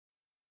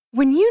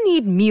When you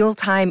need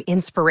mealtime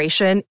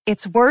inspiration,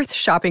 it's worth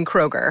shopping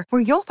Kroger,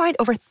 where you'll find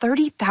over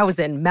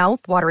 30,000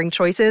 mouth-watering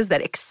choices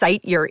that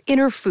excite your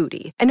inner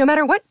foodie. And no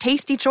matter what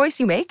tasty choice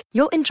you make,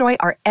 you'll enjoy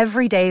our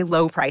everyday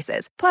low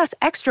prices, plus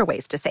extra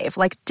ways to save,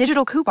 like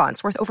digital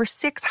coupons worth over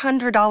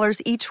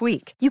 $600 each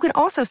week. You can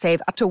also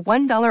save up to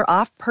 $1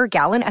 off per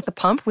gallon at the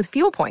pump with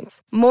fuel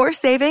points. More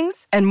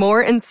savings and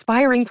more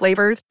inspiring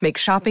flavors make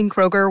shopping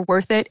Kroger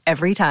worth it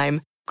every time.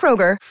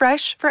 Kroger,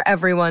 fresh for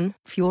everyone.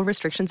 Fuel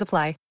restrictions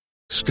apply.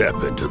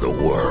 Step into the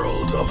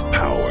world of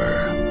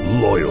power,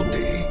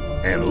 loyalty,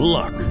 and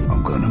luck.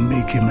 I'm gonna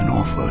make him an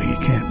offer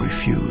he can't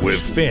refuse. With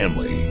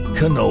family,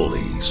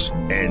 cannolis,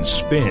 and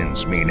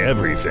spins mean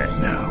everything.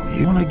 Now,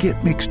 you wanna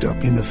get mixed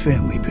up in the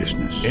family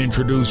business.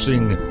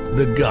 Introducing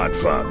The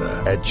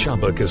Godfather at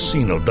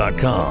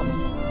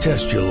ChumbaCasino.com.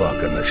 Test your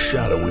luck in the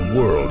shadowy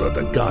world of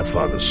The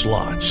Godfather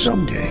slot.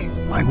 Someday,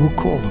 I will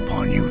call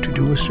upon you to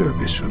do a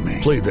service for me.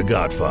 Play The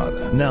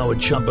Godfather, now at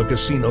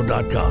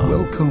ChumbaCasino.com.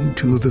 Welcome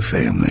to the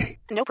family.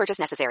 No purchase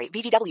necessary.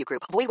 VGW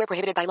Group. Void where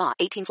prohibited by law.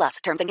 18 plus.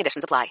 Terms and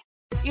conditions apply.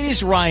 It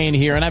is Ryan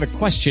here, and I have a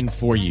question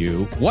for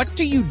you. What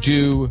do you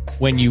do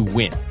when you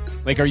win?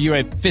 Like, are you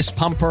a fist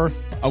pumper,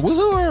 a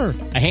woo-hooer,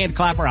 a hand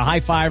clapper, a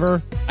high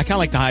fiver? I kind of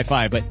like the high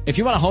five, but if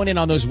you want to hone in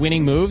on those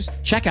winning moves,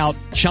 check out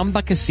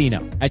Chumba Casino.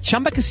 At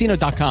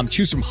ChumbaCasino.com,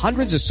 choose from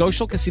hundreds of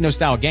social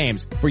casino-style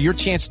games for your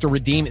chance to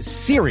redeem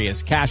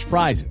serious cash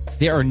prizes.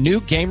 There are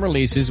new game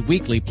releases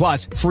weekly,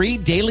 plus free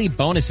daily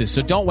bonuses,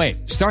 so don't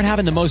wait. Start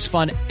having the most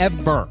fun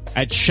ever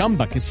at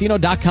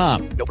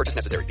ChumbaCasino.com. No purchase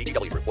necessary.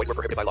 VGW Group. Void where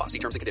prohibited by law. See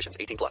terms and conditions.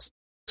 18 plus.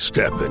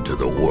 Step into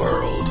the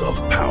world of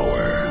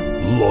power,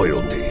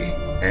 loyalty,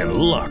 and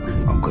luck.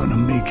 I'm gonna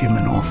make him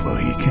an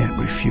offer he can't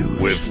refuse.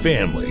 With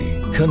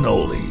family,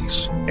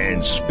 cannolis,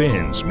 and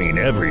spins mean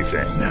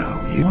everything.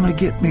 Now, you wanna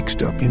get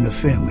mixed up in the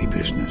family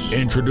business.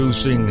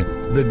 Introducing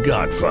The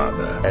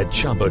Godfather at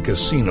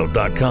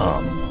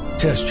ChumbaCasino.com.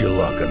 Test your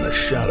luck in the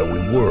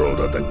shadowy world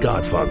of The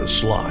Godfather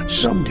slot.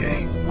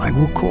 Someday, I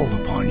will call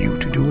upon you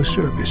to do a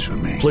service for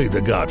me. Play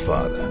The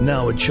Godfather,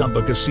 now at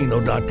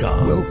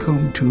ChumbaCasino.com.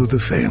 Welcome to the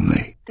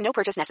family. No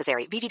purchase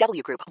necessary.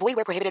 VGW Group. Void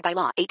where prohibited by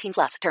law. 18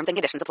 plus. Terms and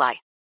conditions apply.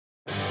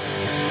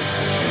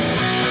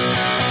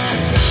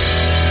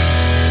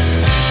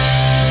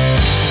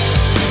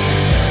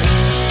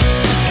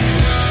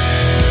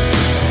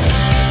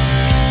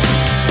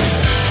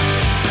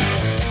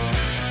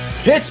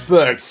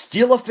 Pittsburgh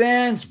Steelers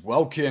fans,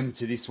 welcome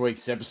to this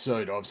week's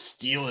episode of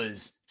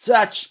Steelers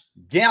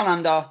Touchdown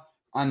Under.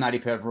 I'm Matty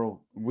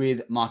Peverill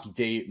with Marky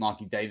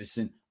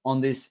Davison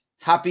on this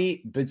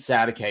happy but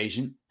sad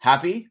occasion.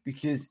 Happy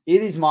because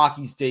it is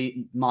Marky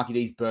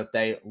D's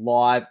birthday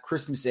live,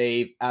 Christmas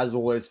Eve, as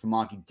always for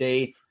Marky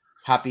D.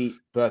 Happy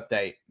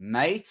birthday,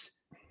 mate.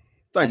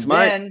 Thanks, and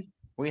mate. Then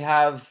we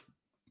have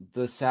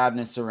the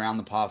sadness around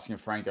the passing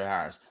of Franco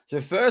Harris. So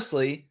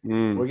firstly,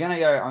 I'm going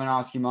to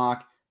ask you,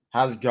 Mark,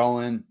 how's it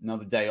going?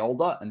 Another day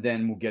older, and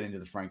then we'll get into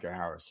the Franco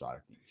Harris side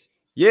of things.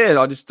 Yeah,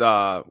 I just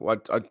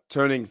I'm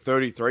turning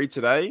 33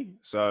 today,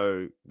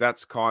 so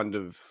that's kind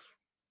of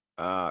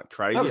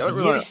crazy. That was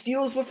the year the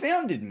Steelers were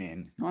founded,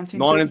 man.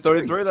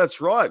 1933.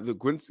 That's right.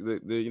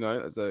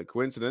 It's a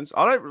coincidence.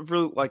 I don't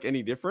really like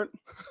any different.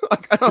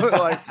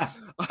 I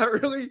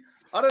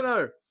don't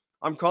know.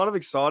 I'm kind of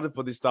excited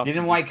for this stuff. You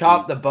didn't wake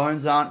up, the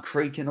bones aren't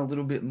creaking a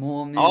little bit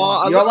more. Man.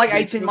 Oh, you're like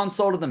 18 months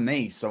older than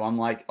me, so I'm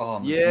like,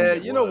 yeah,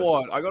 you know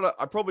what?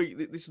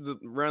 This is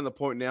around the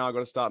point now. I got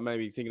to start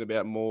maybe thinking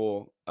about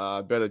more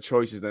better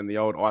choices than the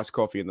old iced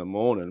coffee in the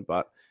morning.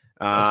 But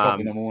iced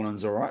coffee in the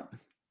morning's all right.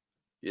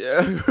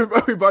 Yeah,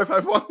 we both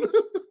have one.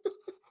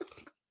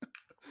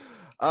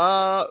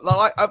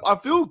 I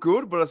feel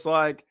good, but it's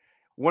like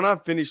when I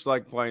finish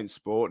like playing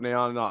sport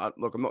now, I'm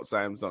not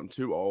saying I'm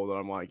too old and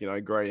I'm like,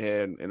 gray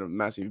hair and a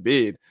massive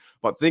beard,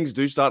 but things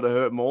do start to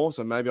hurt more.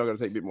 So maybe I got to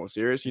take a bit more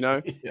serious,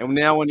 Yeah. And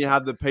now when you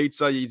have the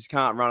pizza, you just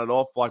can't run it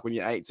off like when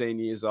you're 18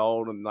 years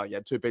old and like you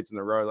had two pizzas in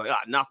a row, like,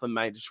 nothing,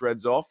 mate, just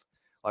shreds off.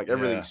 Like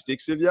everything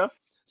sticks with you.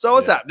 So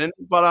it's happening.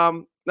 But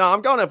no,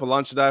 I'm going out for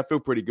lunch today. I feel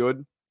pretty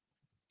good.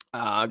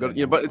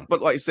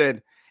 But like I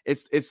said,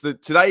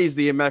 today is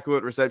the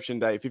Immaculate Reception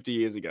Day 50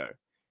 years ago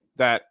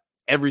that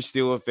every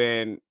Steeler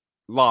fan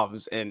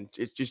loves, and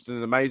it's just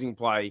an amazing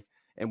play,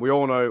 and we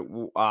all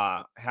know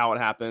how it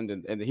happened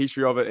and the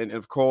history of it, and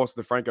of course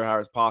the Franco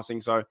Harris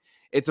passing. So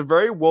it's a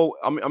very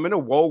I'm in a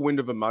whirlwind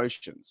of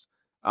emotions.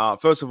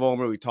 First of all,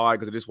 I'm really tired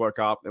because I just woke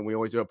up, and we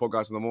always do a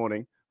podcast in the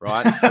morning,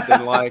 right? But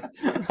then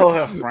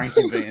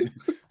Frankie being,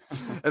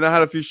 and I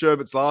had a few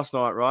sherbets last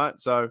night, right?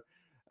 So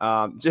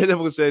Jen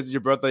Neville says it's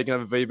your birthday, you can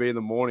have a VB in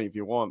the morning if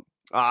you want.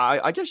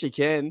 I guess you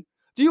can.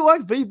 Do you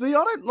like VB?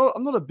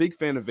 I'm not a big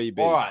fan of VB.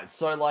 All right,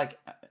 so like,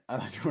 I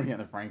don't do any of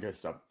the Franco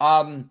stuff.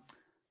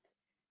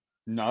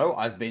 No,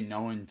 I've been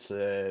known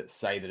to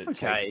say that it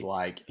tastes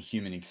like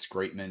human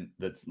excrement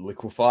that's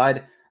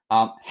liquefied.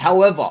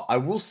 However, I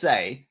will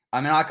say,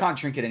 I can't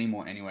drink it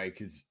anymore anyway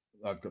because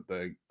I've got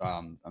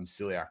I'm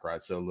celiac,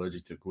 right? So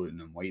allergic to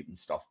gluten and wheat and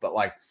stuff. But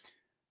like,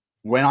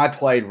 when I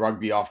played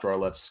rugby after I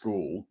left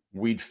school,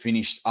 we'd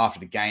finished after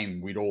the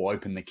game, we'd all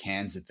open the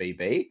cans of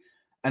VB.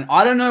 And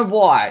I don't know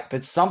why,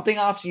 but something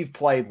after you've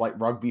played like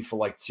rugby for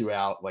like 2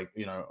 hours, like,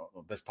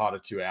 best part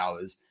of 2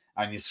 hours,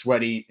 and you're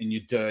sweaty and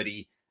you're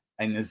dirty,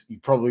 and you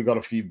probably got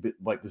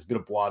there's a bit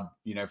of blood,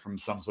 from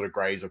some sort of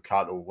graze or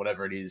cut or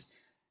whatever it is.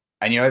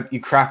 And you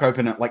crack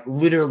open it like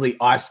literally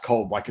ice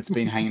cold, like it's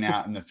been hanging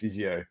out in the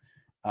physio.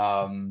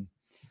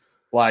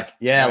 Like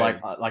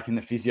in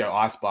the physio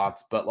ice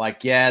baths. But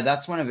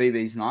that's when a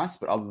VB is nice.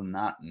 But other than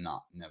that,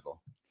 never.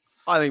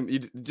 I think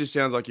it just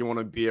sounds like you want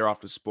a beer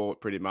after sport,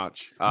 pretty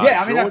much.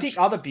 I pick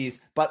other beers,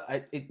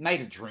 but it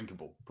made it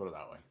drinkable, put it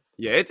that way.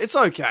 Yeah, it's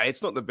okay.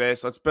 It's not the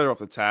best. That's better off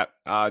the tap.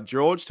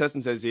 George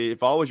Teston says here,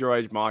 if I was your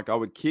age, Mike, I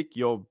would kick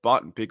your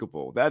butt and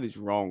pickleball. That is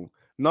wrong.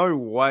 No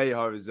way,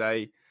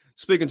 Jose.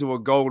 Speaking to a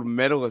gold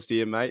medalist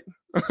here, mate.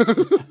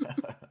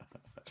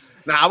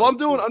 I'm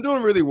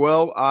doing really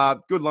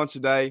well. Good lunch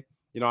today.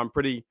 I'm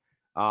pretty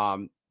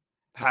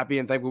happy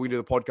and thankful we do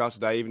the podcast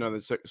today, even though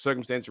the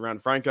circumstance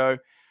around Franco.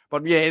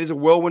 But yeah, it is a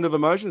whirlwind of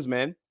emotions,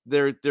 man.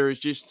 There is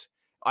just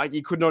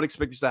you could not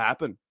expect this to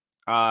happen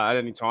at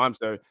any time.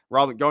 So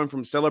rather going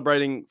from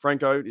celebrating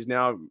Franco is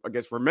now, I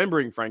guess,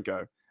 remembering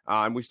Franco,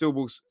 and we still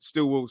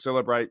will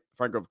celebrate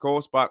Franco, of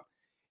course. But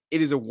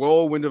it is a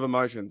whirlwind of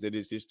emotions. It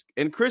is just,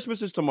 and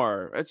Christmas is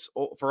tomorrow. It's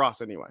all, for us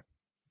anyway.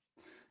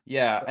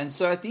 Yeah, and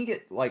so I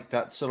think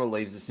that sort of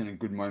leaves us in a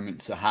good moment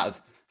to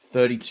have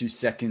 32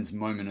 seconds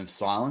moment of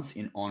silence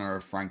in honor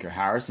of Franco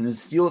Harris. And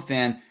as a Steeler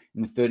fan,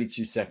 in the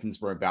 32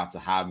 seconds we're about to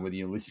have, whether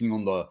you're listening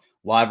on the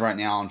live right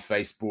now on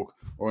Facebook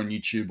or on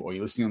YouTube, or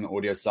you're listening on the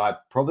audio side,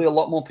 probably a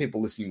lot more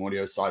people listening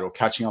audio side or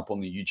catching up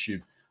on the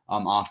YouTube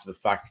after the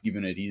fact,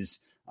 given it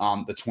is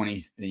the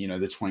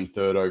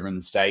 23rd over in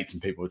the States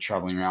and people are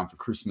traveling around for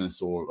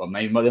Christmas, or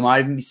maybe they might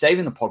even be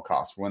saving the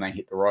podcast for when they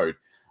hit the road.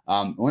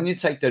 When you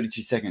take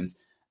 32 seconds,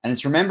 and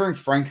it's remembering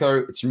Franco,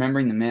 it's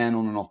remembering the man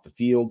on and off the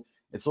field.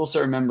 It's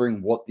also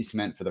remembering what this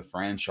meant for the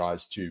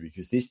franchise too,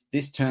 because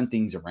this turned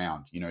things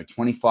around.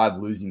 25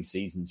 losing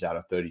seasons out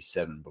of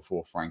 37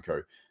 before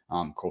Franco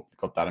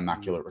got that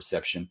immaculate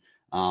reception.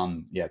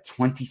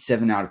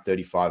 27 out of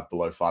 35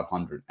 below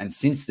 500. And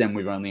since then,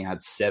 we've only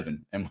had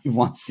 7, and we've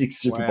won 6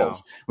 Super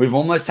Bowls. We've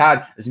almost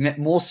had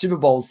more Super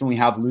Bowls than we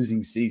have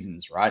losing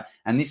seasons, right?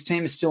 And this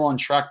team is still on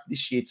track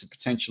this year to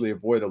potentially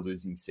avoid a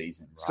losing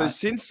season, right? So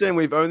since then,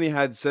 we've only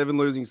had 7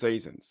 losing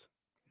seasons.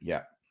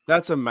 Yeah.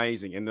 That's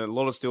amazing. And a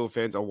lot of Steelers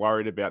fans are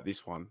worried about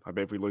this one. I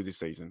bet if we lose this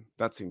season,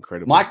 that's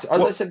incredible. Mike,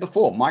 as I said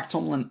before, Mike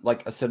Tomlin,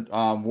 like I said,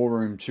 War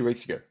Room 2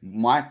 weeks ago,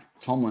 Mike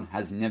Tomlin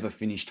has never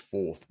finished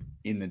 4th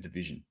in the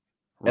division.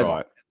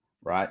 Ever.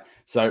 Right.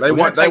 So they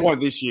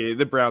won't this year.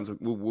 The Browns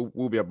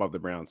will be above the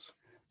Browns.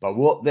 But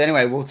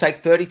we'll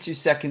take 32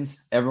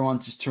 seconds, everyone,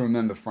 just to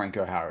remember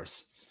Franco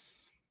Harris.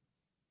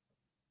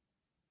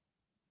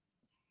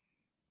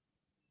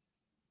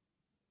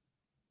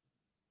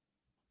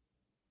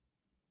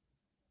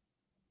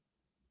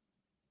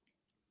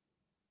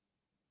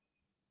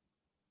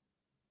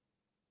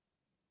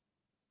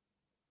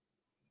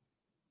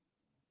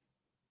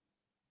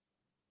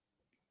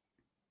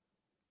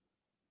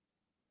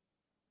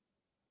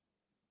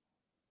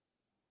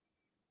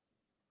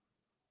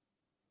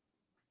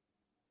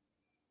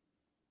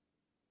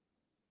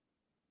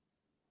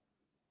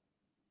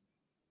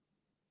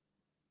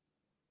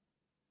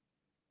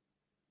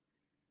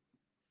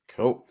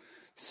 Cool.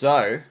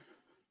 So,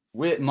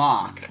 with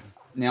Mark,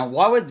 now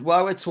while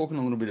we're talking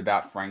a little bit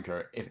about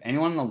Franco, if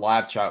anyone in the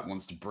live chat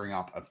wants to bring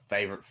up a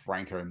favorite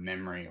Franco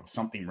memory or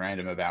something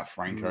random about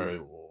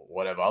Franco or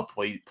whatever,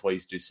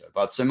 please do so.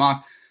 But so,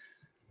 Mark,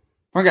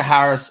 Franco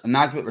Harris,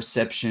 immaculate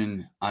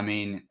reception. I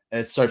mean,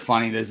 it's so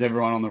funny. There's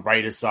everyone on the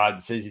Raiders side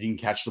that says he didn't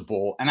catch the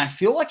ball. And I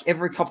feel like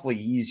every couple of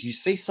years you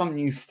see some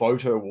new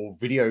photo or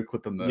video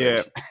clip emerge.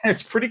 Yeah.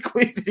 It's pretty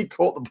clear that he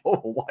caught the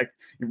ball. Like,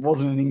 it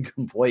wasn't an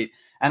incomplete.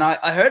 And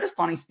I heard a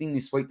funny thing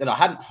this week that I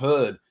hadn't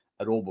heard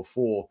at all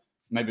before.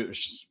 Maybe it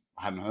was just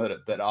I hadn't heard it.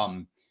 But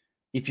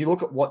if you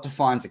look at what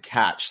defines a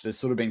catch, there's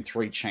sort of been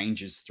 3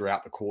 changes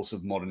throughout the course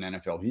of modern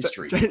NFL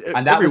history.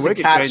 And that was a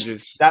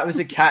catch. That was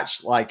a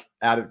catch like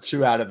out of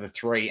 2 out of the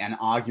 3 and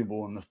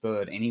arguable in the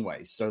 3rd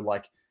anyway. So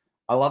like,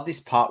 I love this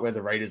part where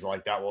the Raiders are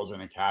like, that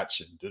wasn't a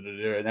catch.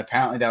 And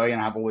apparently they were going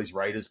to have all these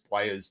Raiders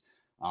players.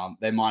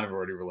 They might have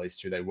already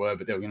released who they were,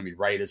 but they were going to be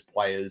Raiders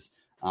players,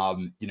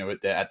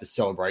 at the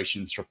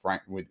celebrations for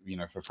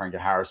Franco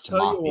Harris to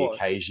mark the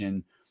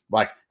occasion.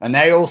 Like, and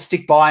they all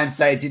stick by and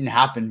say it didn't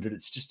happen, but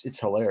it's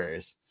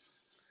hilarious.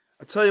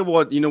 I tell you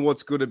what,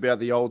 what's good about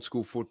the old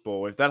school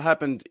football? If that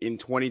happened in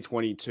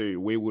 2022,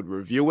 we would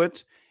review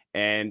it,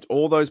 and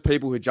all those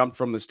people who jumped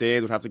from the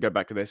stands would have to go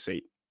back to their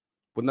seat.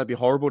 Wouldn't that be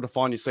horrible to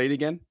find your seat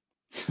again?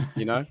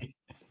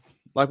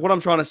 Like, what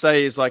I'm trying to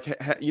say is, like,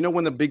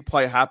 when the big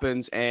play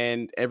happens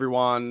and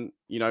everyone,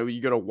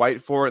 you got to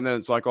wait for it, and then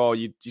it's like, oh,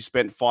 you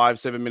spent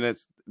 5-7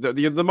 minutes.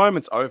 The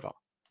moment's over,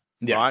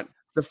 right?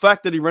 The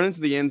fact that he ran into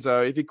the end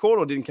zone, if he caught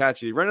or didn't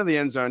catch it, he ran into the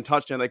end zone,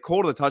 touchdown, they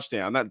called it a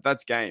touchdown.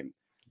 That's game.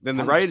 Then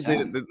the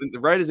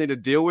 100%. Raiders need to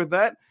deal with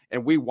that.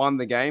 And we won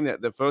the game,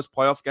 the first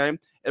playoff game.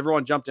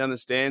 Everyone jumped down the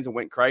stands and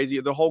went crazy.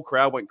 The whole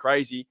crowd went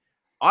crazy.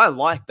 I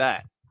like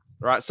that.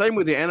 Right. Same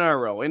with the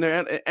NRL. In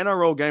an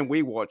NRL game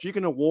we watch, you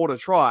can award a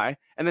try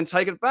and then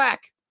take it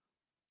back.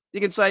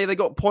 You can say they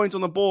got points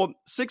on the board,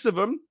 6 of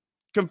them,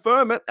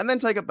 confirm it, and then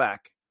take it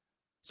back.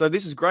 So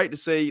this is great to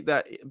see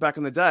that back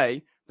in the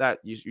day that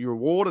you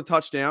reward a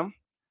touchdown.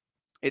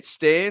 It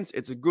stands.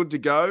 It's a good to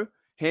go.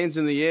 Hands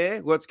in the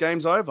air. Well, it's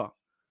game's over.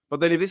 But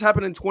then if this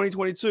happened in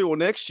 2022 or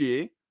next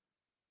year,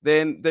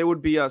 then there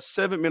would be a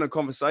 7-minute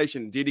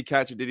conversation. Did he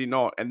catch it? Did he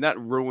not? And that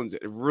ruins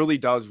it. It really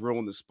does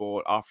ruin the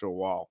sport after a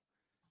while.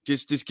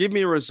 Just give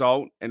me a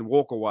result and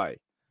walk away.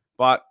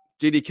 But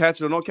did he catch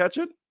it or not catch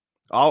it?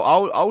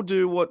 I'll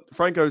do what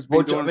Franco's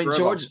been doing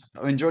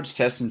forever. George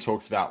Teston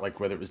talks about like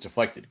whether it was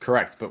deflected,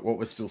 correct? But what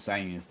we're still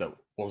saying is that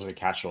was it a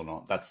catch or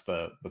not? That's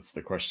the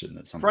question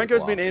that some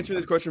Franco's been answering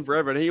this question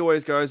forever, and he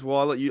always goes, "Well,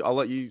 I'll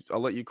let you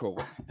call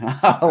it."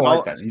 I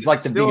like that. He's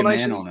like the bigger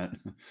man on it.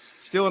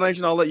 Still a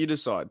nation. I'll let you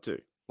decide too.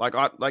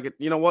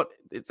 You know what?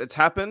 It's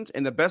happened,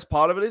 and the best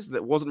part of it is that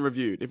it wasn't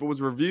reviewed. If it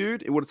was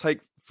reviewed, it would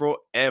take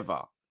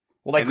forever.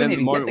 Well, they couldn't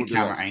even get the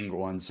camera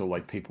angle until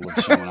like people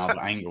were showing other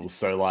angles.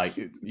 So like,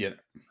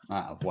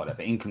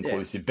 whatever,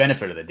 inconclusive,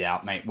 benefit of the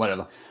doubt, mate,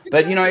 whatever.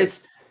 But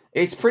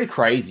it's pretty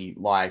crazy,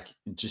 like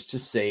just to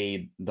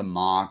see the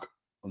mark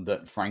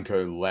that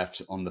Franco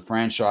left on the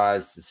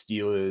franchise, the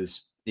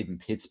Steelers, even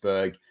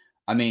Pittsburgh.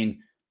 I mean,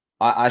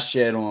 I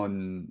shared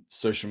on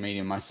social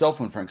media myself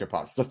when Franco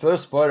passed. The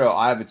first photo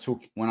I ever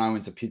took when I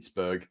went to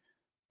Pittsburgh,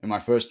 in my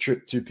first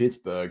trip to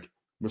Pittsburgh,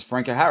 was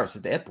Franco Harris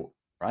at the airport.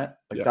 Right?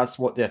 That's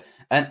what they're,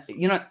 and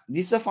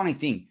this is a funny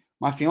thing.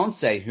 My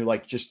fiance, who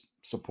like just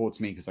supports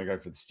me because I go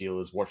for the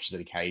Steelers, watches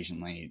it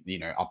occasionally,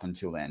 up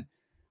until then.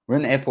 We're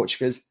in the airport. She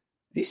goes,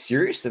 "Are you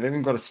serious? They've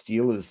even got a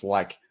Steelers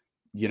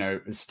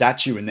a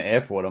statue in the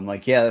airport." I'm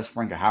like, "Yeah, that's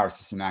Franco Harris,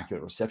 this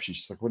immaculate reception."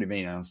 She's like, "What do you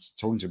mean?" And I was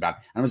talking to her about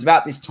it. And it was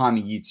about this time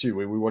of year too,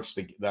 where we watched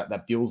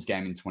that Bills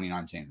game in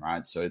 2019,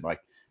 right? So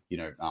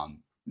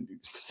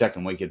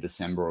second week of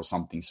December or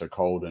something, so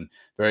cold and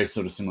very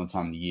sort of similar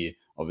time of the year,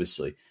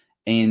 obviously.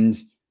 And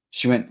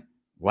she went,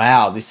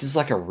 "Wow, this is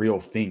like a real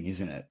thing,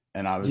 isn't it?"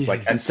 And I was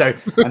like, and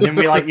then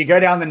we you go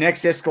down the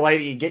next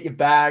escalator, you get your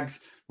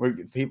bags. We're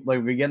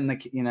getting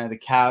the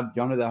cab,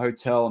 going to the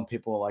hotel, and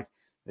people are like,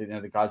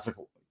 the guy's like,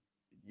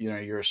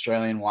 "You're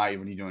Australian. Why?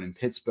 What are you doing in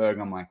Pittsburgh?"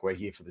 I'm like, "We're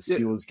here for the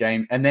Steelers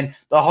game." And then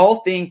the whole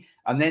thing,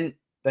 and then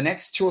the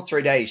next 2 or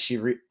 3 days,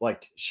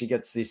 she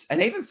gets this,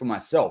 and even for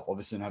myself,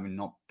 obviously having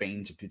not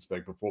been to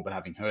Pittsburgh before, but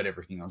having heard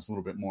everything, I was a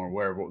little bit more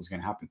aware of what was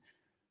going to happen.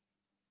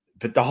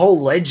 But the whole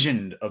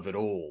legend of it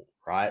all,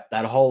 right?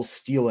 That whole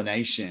Steeler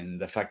Nation,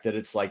 the fact that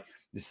it's like,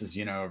 this is,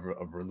 a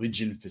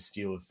religion for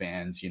Steeler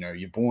fans.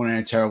 You're born in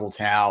a terrible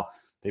towel.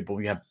 People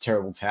have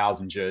terrible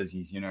towels and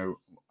jerseys, as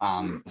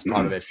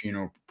part of their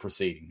funeral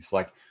proceedings.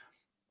 Like,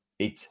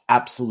 it's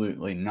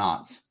absolutely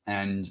nuts.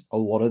 And a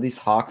lot of this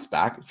harks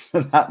back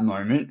to that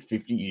moment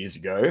 50 years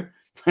ago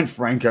when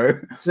Franco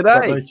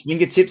got those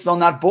fingertips on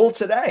that ball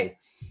today.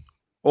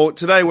 Well,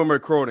 today when we're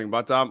recording,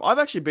 but I've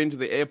actually been to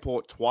the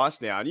airport twice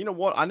now. And you know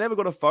what? I never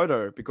got a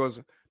photo because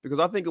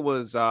I think it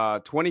was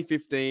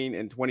 2015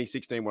 and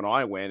 2016 when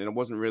I went, and it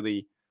wasn't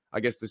really,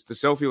 I guess the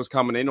selfie was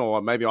coming in,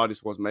 or maybe I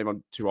just wasn't, maybe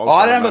I'm too old.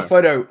 I don't have a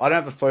photo. I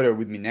don't have a photo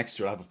with me next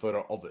to it. I have a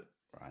photo of it.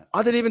 Right?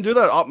 I didn't even do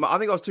that. I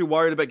think I was too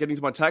worried about getting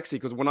to my taxi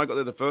because when I got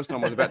there the first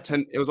time, it was about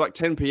 10. It was like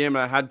 10 p.m.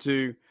 and I had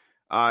to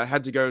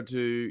go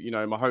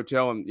to my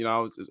hotel, and it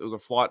was a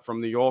flight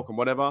from New York and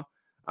whatever.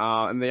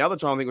 And the other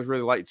time I think it was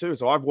really late too.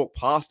 So I've walked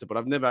past it, but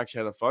I've never actually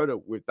had a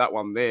photo with that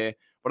one there.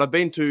 But I've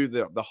been to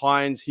the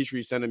Heinz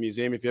History Center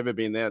Museum. If you've ever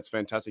been there, it's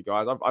fantastic,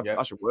 guys.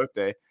 I should work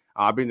there.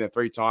 I've been there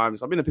 3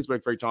 times. I've been to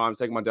Pittsburgh 3 times,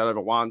 taking my dad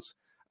over once.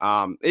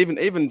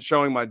 Even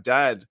showing my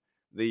dad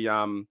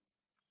the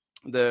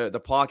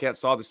park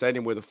outside the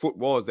stadium where the foot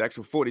was, the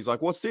actual foot. He's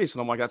like, "What's this?"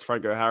 And I'm like, "That's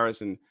Franco Harris."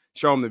 And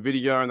show him the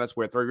video, and that's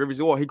where Three Rivers.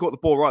 Oh, he caught the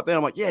ball right there.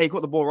 I'm like, "Yeah, he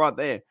caught the ball right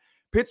there."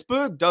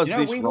 Pittsburgh does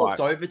this we right. walked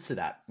over to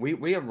that.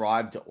 We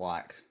arrived at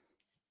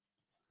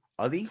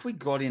I think we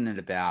got in at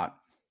about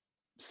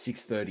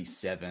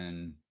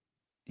 6:37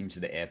 into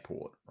the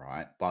airport,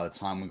 right? By the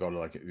time we got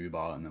to an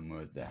Uber and then we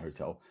were at the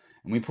hotel.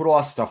 And we put all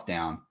our stuff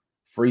down,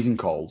 freezing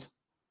cold,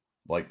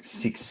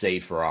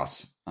 6C for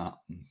us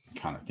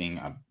kind of thing.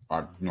 I'm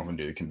not going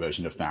to do the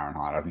conversion to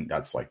Fahrenheit. I think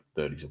that's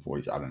 30s or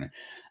 40s. I don't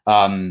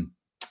know.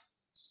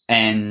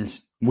 And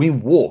we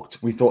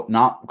walked. We thought,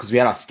 because we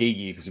had our ski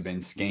gear because we've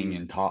been skiing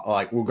in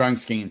we're going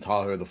skiing in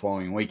Tahoe the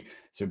following week.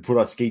 So we put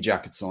our ski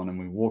jackets on and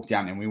we walked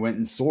down and we went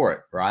and saw it,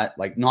 right?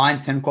 9,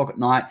 10 o'clock at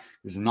night.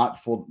 It was the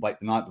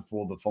night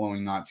before the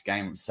following night's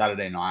game. It was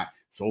Saturday night.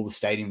 So all the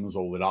stadium was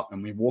all lit up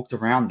and we walked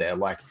around there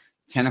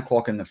 10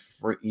 o'clock in the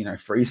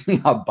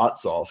freezing our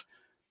butts off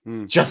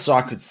just so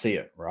I could see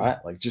it, right?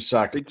 Just so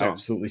I could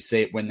absolutely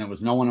see it when there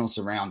was no one else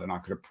around and I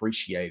could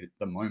appreciate it,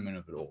 the moment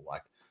of it all.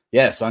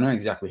 So I know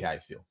exactly how you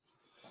feel.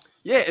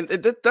 Yeah, and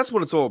that's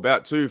what it's all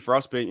about too for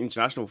us being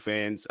international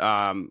fans.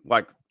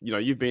 Like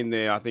you've been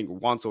there, I think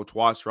once or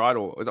twice, right?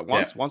 Or is it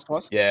once,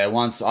 twice? Yeah,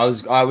 once I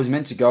was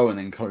meant to go, and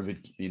then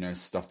COVID,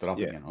 stuffed it up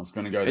again. I was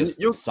going to go this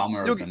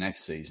summer of the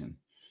next season.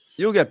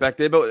 You'll get back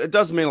there, but it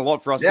does mean a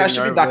lot for us. Yeah, I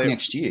should be back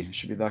next year.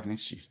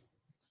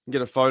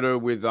 Get a photo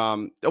with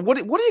what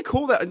do you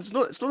call that? It's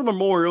not a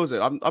memorial, is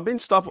it? I've been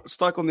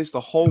stuck on this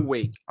the whole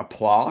week. A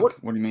plaque?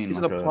 What do you mean? Is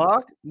it a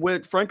plaque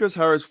where Franco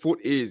Harris'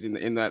 foot is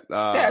in that?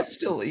 Yeah, it's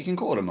still, you can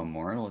call it a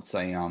memorial. It's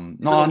a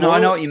No, I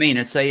know what you mean.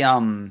 It's a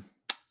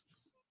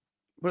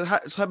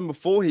But it's happened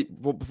before he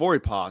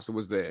passed. It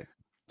was there,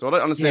 so I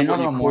don't understand. Yeah,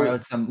 not a memorial.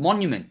 It's a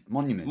monument.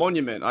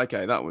 Monument.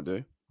 Okay, that would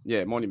do.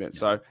 Yeah, monument. Yeah.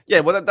 So yeah,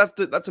 well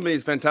that to me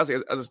is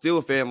fantastic. As a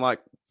Steeler fan, like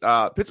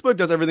Pittsburgh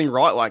does everything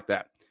right like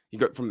that. You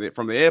go from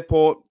the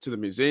airport to the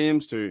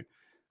museums to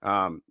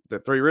the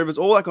Three Rivers,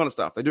 all that kind of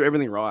stuff. They do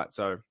everything right.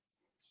 So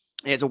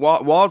yeah, it's a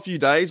wild few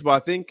days, but I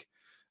think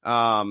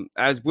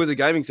as Blizzard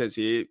Gaming says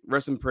here,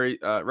 rest in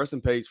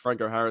peace,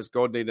 Franco Harris.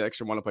 God needed an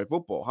extra one to play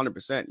football,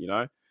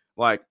 100%.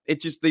 Like it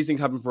just these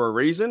things happen for a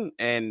reason.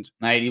 And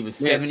mate, he was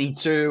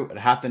 72. It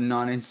happened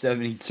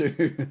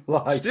 1972.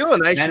 Like still a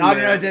nation. And I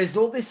don't know. There's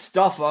all this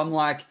stuff. I'm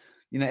like,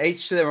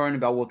 each to their own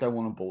about what they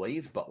want to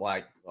believe. But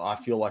like, I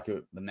feel like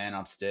the man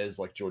upstairs,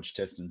 like George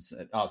Teston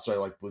said,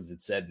 like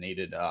Blizzard said,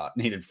 needed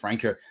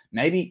Franco.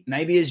 Maybe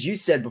as you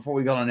said before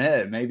we got on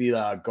air, maybe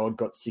God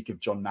got sick of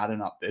John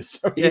Madden up there,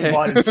 so he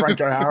invited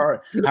Franco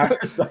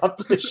Harris up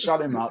to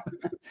shut him up.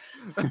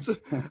 That's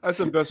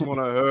the best one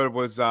I heard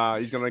was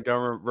he's going to go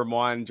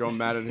remind John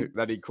Madden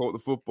that he caught the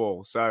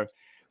football. So,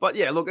 but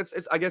yeah, look,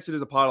 it's I guess it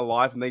is a part of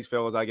life, and these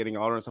fellas are getting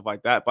older and stuff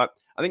like that. But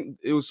I think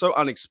it was so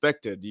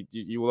unexpected.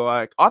 You were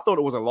like, I thought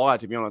it was a lie,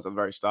 to be honest, at the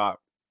very start.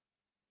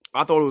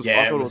 I thought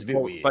it was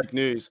fake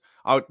news.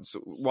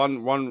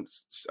 One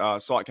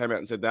site came out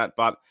and said that,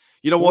 but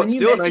you know what?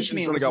 Still,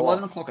 Nation's going to go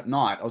 11 o'clock at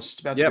night. I was just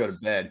about to go to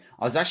bed.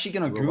 I was actually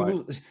going to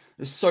Google.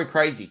 It's so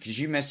crazy because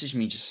you messaged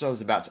me just so I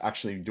was about to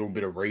actually do a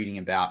bit of reading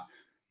about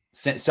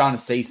starting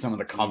to see some of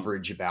the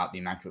coverage about the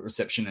Immaculate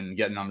Reception and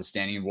get an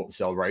understanding of what the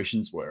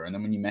celebrations were. And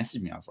then when you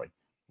messaged me, I was like,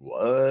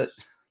 "What?"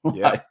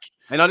 Yeah,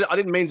 and I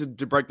didn't mean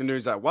to break the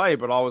news that way,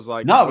 but I was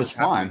like, "No, it was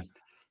fine."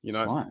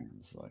 Fine.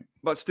 It's like,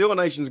 but still, a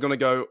Nation's going to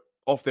go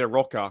off their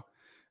rocker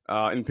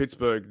in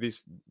Pittsburgh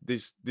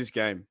this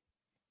game.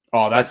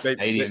 Oh, that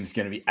stadium's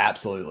going to be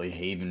absolutely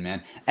heaving,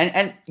 man.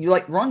 And you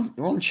like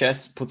Ron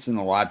Chess puts in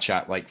the live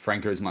chat like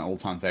Franco's my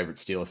all-time favorite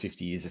Steeler,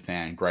 50 years a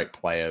fan, great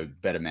player,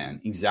 better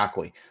man.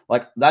 Exactly.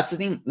 Like that's the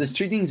thing. There's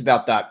two things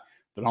about that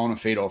I want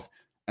to feed off.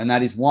 And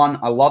that is one,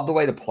 I love the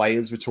way the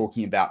players were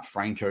talking about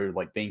Franco,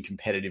 like being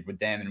competitive with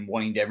them and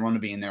wanting everyone to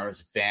be in there as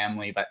a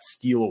family, that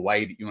Steeler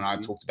way that you and I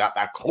have talked about,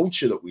 that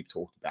culture that we've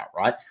talked about,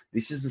 right?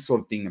 This is the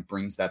sort of thing that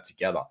brings that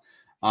together.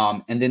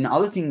 And then the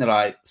other thing that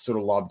I sort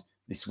of loved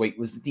this week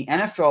was that the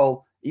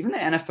NFL, even the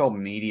NFL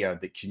media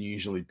that can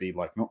usually be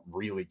like not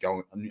really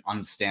going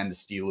understand the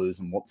Steelers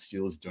and what the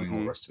Steelers are doing,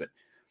 all the rest of it.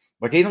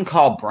 Like even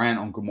Kyle Brandt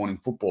on Good Morning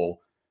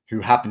Football, who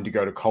happened to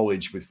go to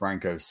college with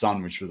Franco's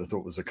son, which I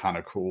thought was a kind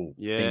of cool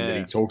thing that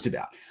he talked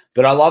about.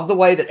 But I love the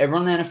way that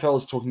everyone in the NFL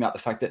is talking about the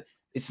fact that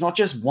it's not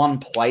just one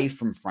play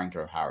from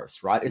Franco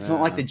Harris, right? It's not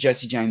like the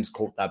Jesse James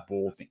caught that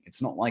ball thing.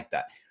 It's not like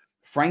that.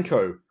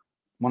 Franco,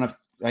 I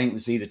think it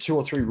was either 2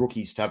 or 3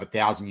 rookies to have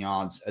 1,000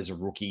 yards as a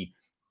rookie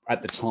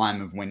at the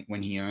time of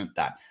when he earned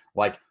that.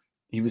 Like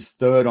he was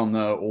 3rd on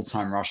the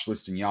all-time rush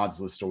list and yards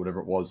list or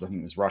whatever it was. I think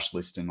it was rush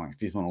list and like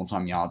 5th on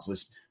all-time yards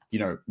list,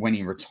 when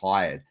he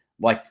retired.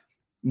 Like,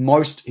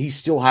 he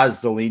still has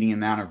the leading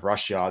amount of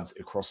rush yards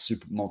across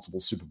multiple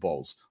Super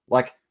Bowls.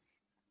 Like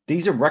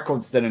these are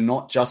records that are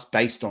not just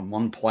based on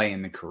one play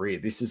in the career.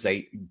 This is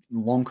a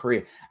long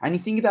career. And you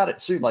think about it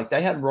too, like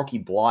they had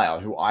Rocky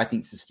Bleier, who I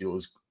think is still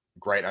is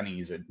great. I think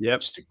he's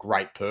just a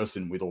great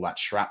person with all that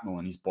shrapnel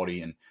in his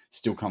body and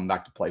still come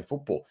back to play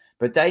football.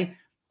 But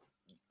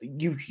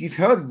you've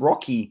heard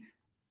Rocky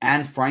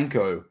and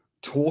Franco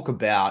talk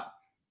about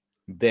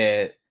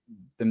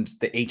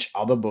each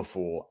other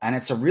before, and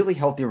it's a really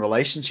healthy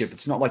relationship.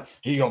 It's not like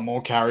he got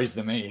more carries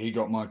than me, he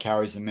got more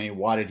carries than me,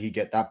 why did he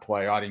get that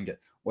play, I didn't get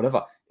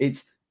whatever.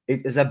 It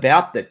is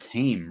about the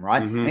team,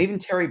 right? And even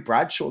Terry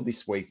Bradshaw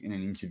this week in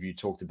an interview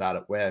talked about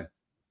it, where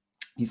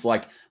he's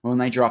like, when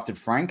they drafted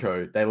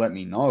Franco, they let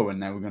me know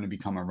and they were going to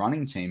become a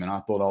running team, and I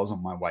thought I was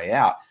on my way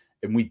out,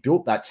 and we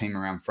built that team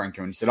around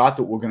Franco. And he said, I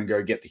thought we we're going to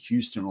go get the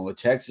Houston or the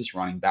Texas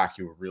running back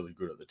who were really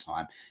good at the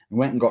time. We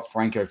went and got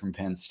Franco from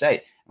Penn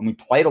State, and we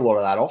played a lot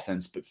of that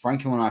offense, but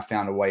Franco and I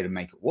found a way to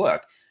make it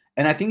work.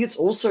 And I think it's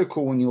also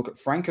cool when you look at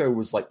Franco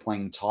was like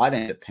playing tight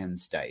end at Penn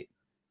State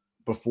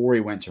before he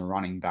went to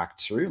running back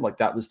too. Like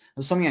that was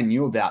something I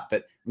knew about,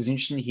 but it was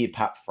interesting to hear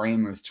Pat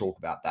Freiermuth talk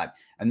about that.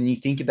 And then you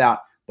think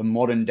about the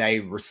modern day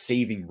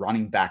receiving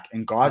running back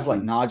and guys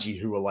like Najee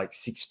who are like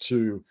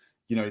 6'2",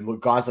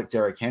 guys like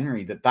Derrick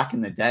Henry, that back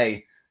in the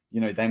day,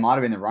 they might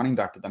have been the running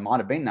back, but they might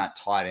have been that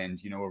tight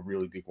end, a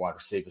really big wide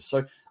receiver.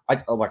 So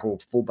I like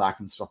all fullback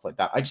and stuff like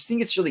that. I just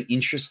think it's really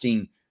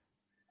interesting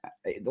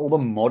all the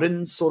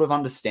modern sort of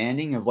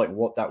understanding of like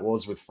what that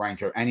was with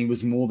Franco. And he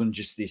was more than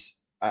just this.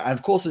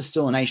 Of course, it's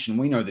still a nation.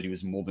 We know that he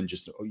was more than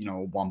just, a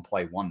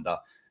one-play wonder.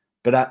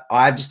 But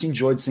I just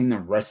enjoyed seeing the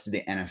rest of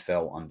the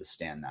NFL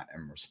understand that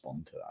and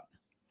respond to that.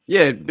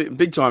 Yeah,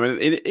 big time.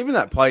 And even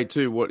that play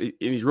too,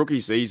 in his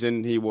rookie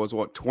season, he was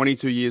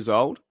 22 years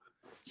old?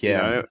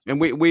 Yeah.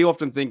 And we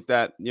often think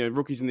that,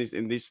 rookies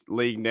in this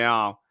league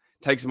now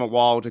takes him a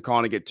while to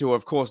kind of get to.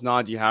 Of course,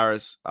 Najee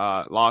Harris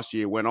last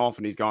year went off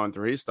and he's going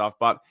through his stuff,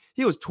 but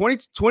he was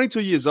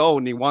 22 years old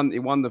and he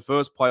won the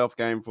first playoff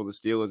game for the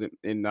Steelers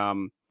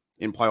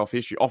in playoff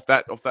history off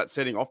that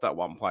setting, off that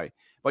one play.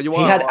 But he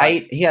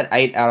had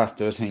 8 out of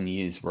 13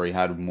 years where he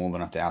had more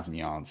than 1,000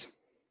 yards.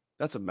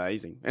 That's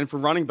amazing. And for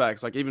running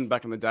backs, like even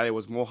back in the day, it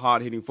was more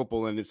hard-hitting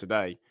football than it is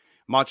today.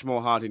 Much more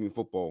hard-hitting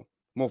football,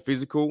 more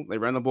physical. They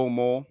ran the ball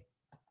more.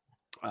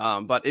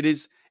 But it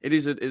is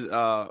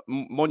a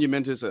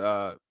monumentous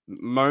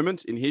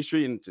moment in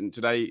history, and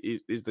today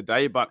is the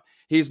day. But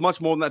he's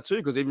much more than that too,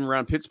 because even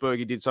around Pittsburgh,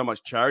 he did so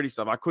much charity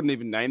stuff. I couldn't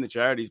even name the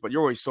charities, but you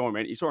always saw him.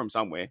 You saw him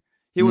somewhere.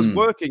 He was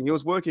working. He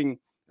was working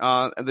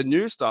the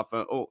new stuff,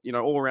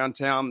 all around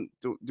town,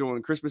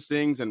 doing Christmas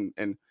things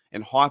and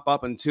hype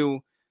up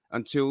until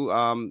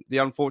the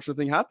unfortunate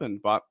thing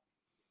happened. But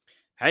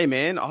hey,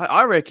 man,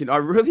 I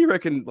really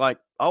reckon, like,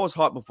 I was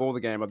hyped before the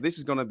game, but this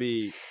is going to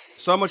be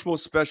so much more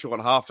special at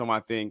halftime, I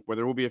think, where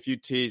there will be a few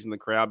tears in the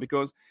crowd,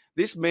 because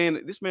this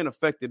man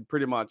affected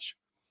pretty much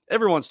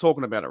everyone's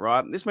talking about it,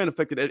 right? This man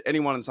affected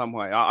anyone in some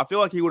way. I feel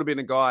like he would have been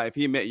a guy, if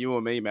he met you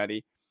or me,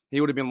 Maddie,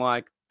 he would have been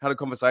like, had a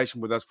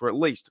conversation with us for at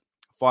least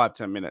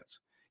 5-10 minutes.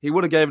 He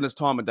would have given us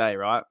time of day,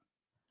 right?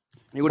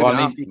 He would have been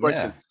asking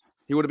questions.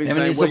 He would have been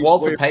saying, he's a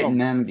Walter Payton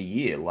Man of the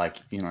Year,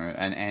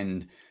 and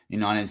in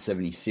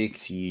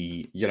 1976,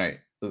 he,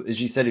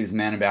 as you said, he was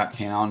man about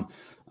town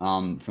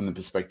from the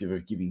perspective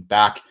of giving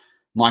back.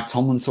 Mike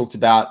Tomlin talked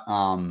about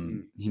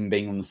him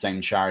being on the same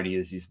charity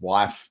as his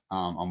wife.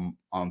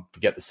 I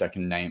forget the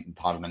second name,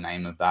 part of the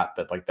name of that,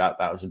 but like that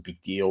was a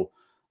big deal.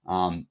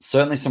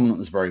 Certainly someone that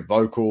was very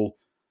vocal.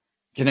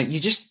 You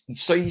just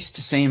so used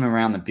to see him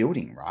around the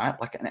building, right?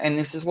 Like, and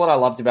this is what I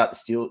loved about the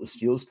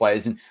Steelers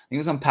players. And I think it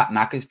was on Pat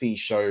McAfee's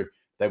show.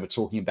 They were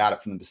talking about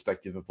it from the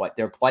perspective of like,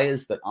 there are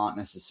players that aren't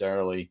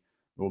necessarily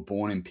were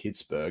born in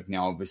Pittsburgh.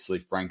 Now, obviously,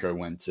 Franco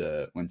went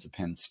to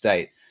Penn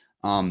State,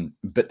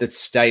 but that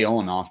stay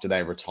on after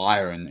they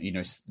retire, and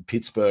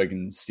Pittsburgh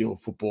and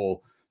Steeler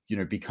football,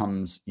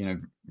 becomes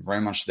very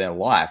much their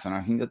life. And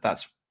I think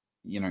that's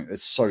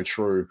it's so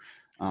true.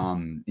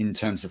 In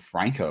terms of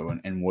Franco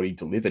and what he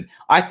delivered.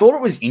 I thought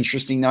it was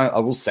interesting, though. I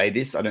will say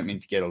this. I don't mean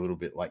to get a little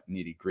bit like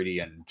nitty gritty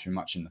and too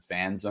much in the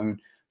fan zone,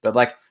 but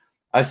like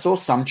I saw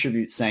some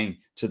tribute saying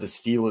to the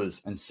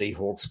Steelers and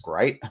Seahawks,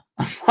 great.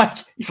 I'm like,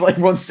 you played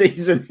one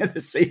season in the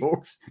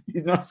Seahawks.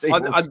 You're not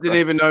Seahawks. I didn't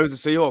even know he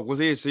was a Seahawk. Was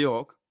he a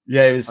Seahawk?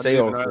 Yeah, he was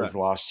Seahawk for his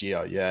last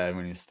year. Yeah,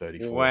 when he was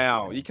 34.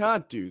 Wow, you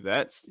can't do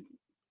that.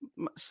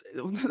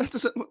 That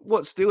doesn't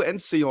Steeler and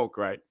Seahawk,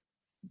 great.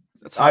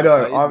 I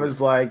know. I was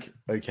like,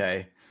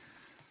 okay.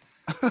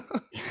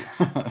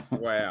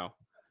 Wow.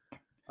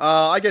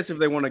 I guess if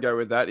they want to go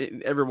with that,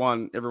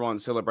 everyone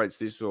celebrates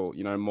this or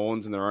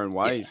mourns in their own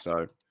way. Yeah.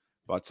 So,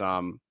 but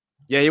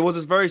he was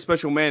a very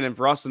special man, and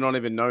for us to not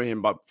even know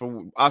him, but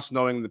for us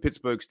knowing the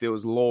Pittsburgh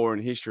Steelers lore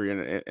and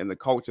history and the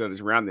culture that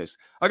is around this,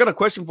 I got a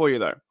question for you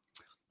though.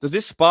 Does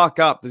this spark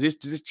up? Does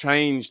this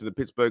change the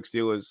Pittsburgh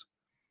Steelers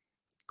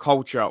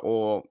culture,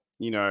 or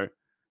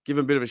give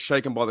a bit of a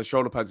shaken by the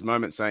shoulder pads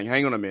moment, saying,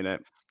 hang on a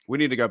minute, we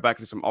need to go back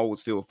to some old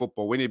Steeler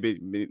football. We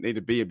need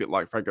to be a bit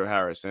like Franco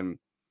Harris and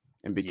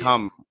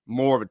become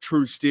more of a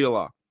true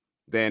Steeler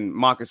than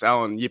Marcus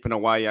Allen yipping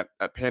away at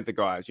Panther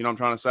guys. You know what I'm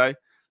trying to say?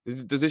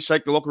 Does this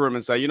shake the locker room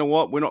and say, you know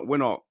what,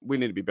 we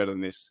need to be better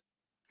than this?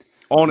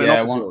 On and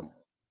off the field.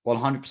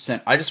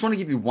 100%. I just want to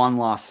give you one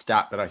last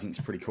stat that I think is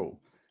pretty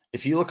cool.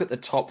 If you look at the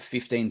top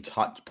 15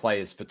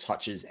 players for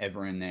touches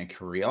ever in their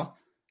career,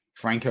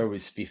 Franco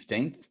is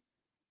 15th.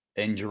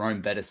 And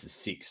Jerome Bettis is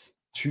 6th.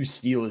 2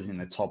 Steelers in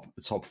the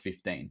top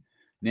 15.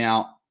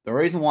 Now, the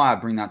reason why I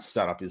bring that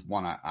stat up is,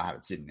 one, I have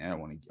it sitting there. I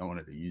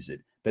wanted to use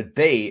it. But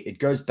B, it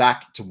goes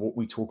back to what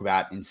we talk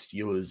about in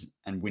Steelers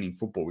and winning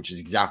football, which is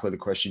exactly the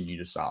question you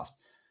just asked.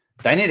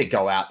 They need to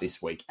go out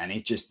this week, and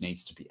it just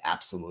needs to be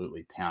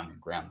absolutely pounding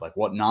ground. Like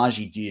what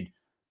Najee did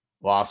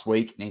last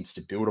week needs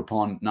to build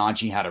upon.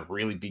 Najee had a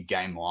really big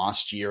game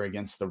last year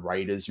against the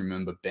Raiders.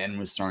 Remember, Ben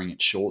was throwing it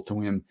short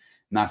to him.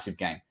 Massive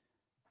game.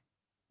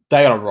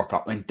 They got to rock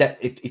up. And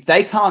if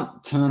they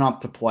can't turn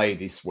up to play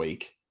this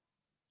week,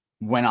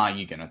 when are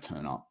you going to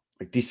turn up?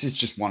 Like, this is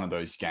just one of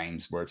those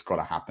games where it's got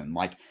to happen.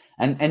 Like,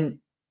 and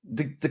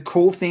the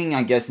cool thing,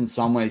 I guess, in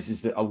some ways,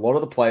 is that a lot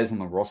of the players on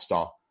the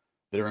roster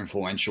that are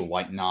influential,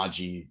 like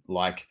Najee,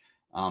 like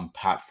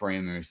Pat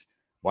Freiermuth,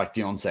 like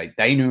Deontay,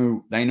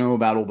 they know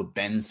about all the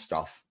Ben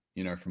stuff,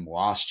 from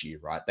last year,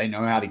 right? They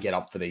know how to get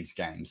up for these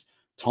games.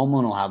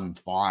 Tomlin will have them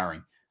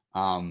firing.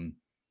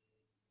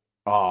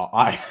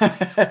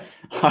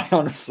 I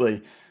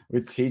honestly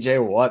with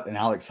TJ Watt and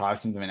Alex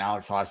Highsmith. I mean,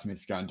 Alex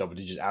Highsmith's going double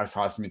digits. Alex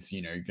Highsmith's,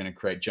 going to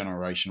create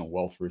generational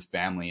wealth for his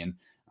family. And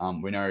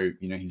we know,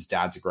 his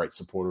dad's a great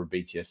supporter of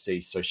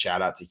BTSC. So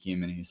shout out to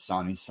him and his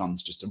son. His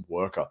son's just a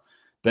worker.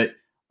 But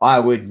I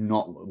would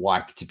not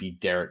like to be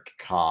Derek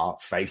Carr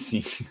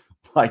facing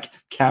like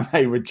Cam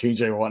Hayward,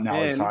 TJ Watt, and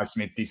Alex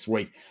Highsmith this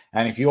week.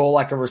 And if you're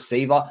like a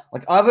receiver,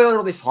 like I've heard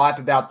all this hype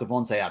about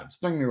Devontae Adams.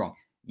 Don't get me wrong.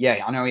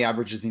 Yeah, I know he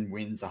averages in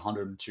wins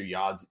 102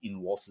 yards.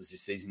 In losses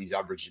this season, he's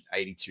averaged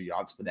 82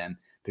 yards for them.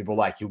 People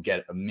like he'll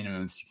get a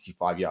minimum of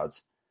 65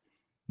 yards.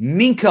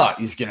 Minka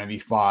is going to be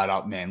fired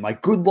up, man.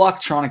 Like, good luck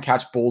trying to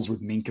catch balls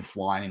with Minka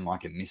flying in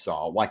like a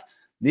missile. Like,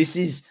 this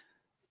is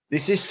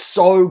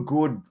so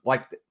good.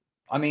 Like,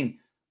 I mean,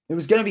 it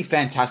was going to be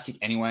fantastic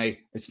anyway.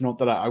 It's not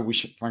that I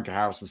wish Franco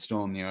Harris was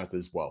still on the earth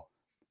as well.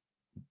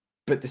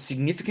 But the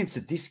significance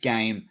of this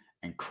game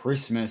and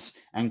Christmas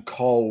and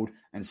cold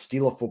and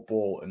Steeler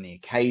football and the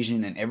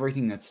occasion and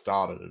everything that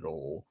started it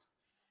all,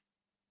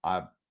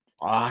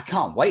 I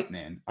can't wait,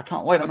 man. I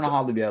can't wait. I'm going to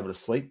hardly be able to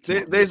sleep.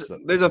 There's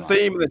a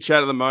theme in the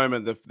chat at the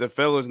moment. The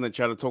fellas in the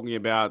chat are talking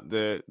about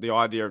the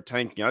idea of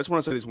tanking. I just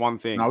want to say this one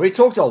thing. No, we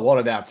talked a lot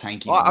about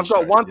tanking. I've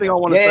got one thing I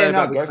want to say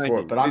about go tanking. for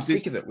it. But I'm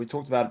sick of it. We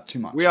talked about it too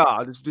much. We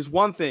are. Just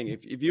one thing.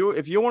 If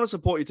you want to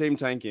support your team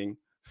tanking,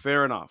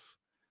 fair enough.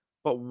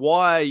 But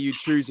why are you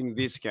choosing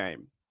this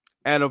game?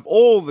 Out of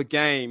all the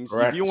games,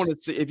 correct.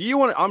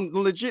 I'm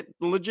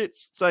legit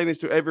saying this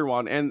to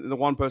everyone and the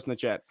one person in the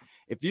chat.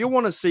 If you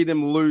want to see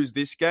them lose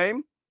this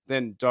game,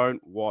 then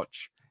don't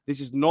watch. This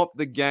is not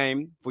the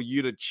game for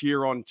you to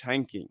cheer on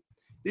tanking.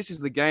 This is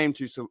the game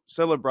to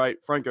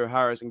celebrate Franco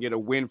Harris and get a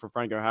win for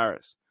Franco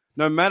Harris.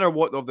 No matter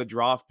what of the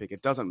draft pick,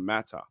 it doesn't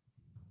matter.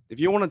 If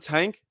you want to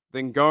tank,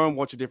 then go and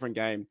watch a different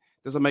game.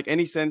 Doesn't make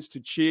any sense to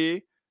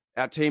cheer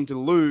our team to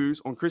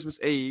lose on Christmas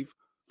Eve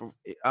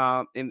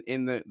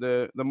in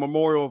the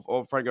memorial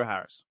of Franco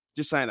Harris.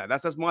 Just saying that.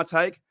 That's my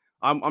take.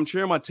 I'm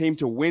cheering my team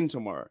to win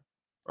tomorrow,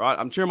 right?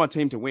 I'm cheering my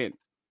team to win,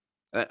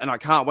 and I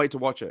can't wait to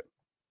watch it.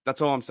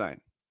 That's all I'm saying.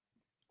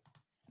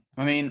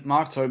 I mean,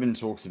 Mark Tobin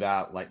talks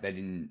about like they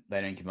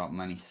don't give up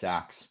many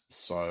sacks,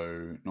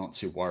 so not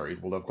too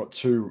worried. Well, they've got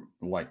two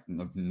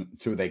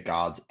of their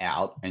guards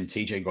out, and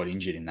TJ got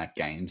injured in that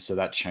game, so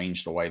that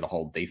changed the way the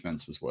whole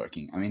defense was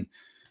working. I mean,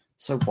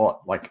 so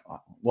what? Like,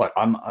 what?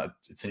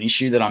 It's an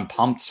issue that I'm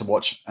pumped to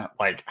watch.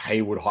 Like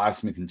Hayward,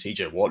 Highsmith, and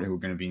TJ Watt, who are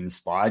going to be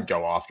inspired,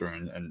 go after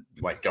and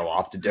go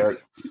after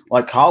Derek.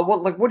 Like Carl,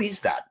 what is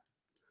that?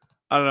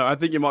 I don't know. I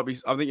think you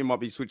might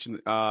be switching,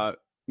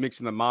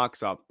 mixing the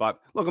marks up.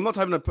 But look, I'm not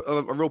having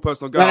a real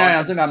personal go. No,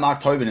 I'm talking about Mark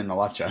Tobin in the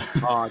live chat.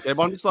 Okay,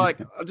 but I'm just like,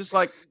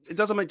 it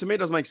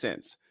doesn't make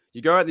sense.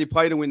 You go out there, you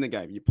play to win the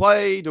game. You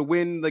play to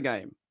win the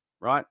game,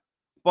 right?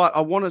 But I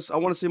want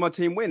to see my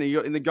team win,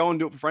 and they go and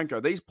do it for Franco.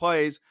 These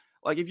players.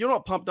 Like, if you're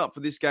not pumped up for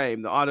this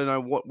game, I don't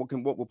know what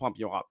will pump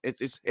you up.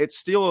 It's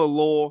still a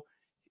law,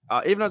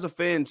 even as a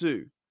fan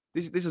too.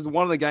 This is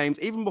one of the games.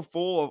 Even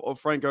before of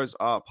Franco's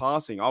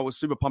passing, I was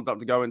super pumped up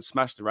to go and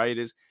smash the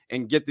Raiders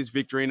and get this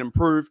victory and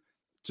improve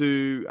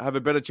to have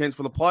a better chance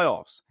for the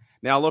playoffs.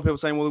 Now, a lot of people are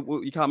saying,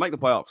 well, you can't make the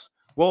playoffs.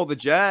 Well, the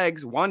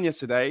Jags won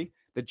yesterday.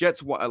 The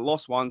Jets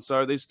lost one,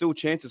 so there's still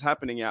chances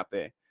happening out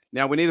there.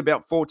 Now, we need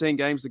about 14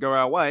 games to go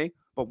our way,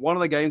 but one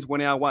of the games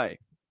went our way.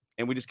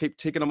 And we just keep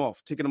ticking them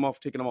off.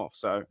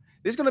 So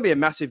this is going to be a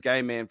massive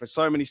game, man, for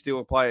so many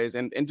Steelers players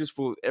and just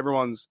for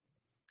everyone's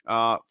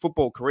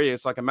football career.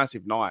 It's like a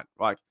massive night.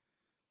 Like,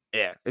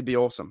 yeah, it'd be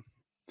awesome.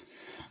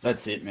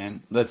 That's it,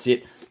 man. That's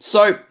it.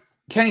 So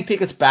Kenny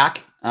Pickett's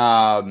back.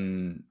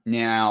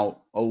 Now,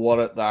 a lot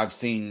of I've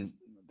seen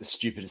the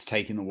stupidest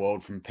take in the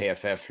world from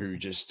PFF who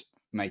just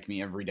make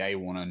me every day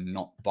want to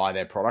not buy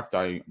their product.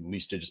 I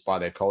used to just buy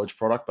their college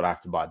product, but I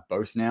have to buy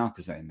both now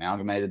because they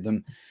amalgamated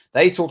them.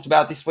 They talked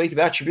about this week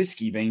about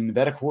Trubisky being the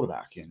better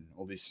quarterback and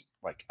all this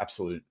like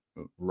absolute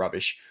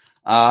rubbish.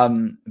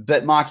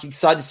 But Mark, you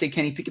excited to see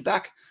Kenny Pickett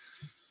back?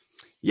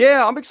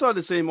 Yeah, I'm excited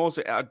to see him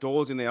also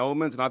outdoors in the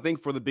elements, and I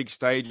think for the big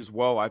stage as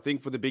well. I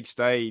think for the big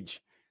stage,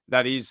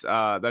 that is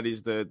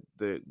the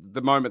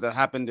moment that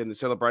happened in the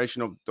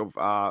celebration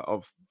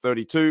of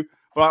 32.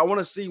 But I want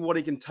to see what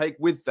he can take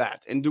with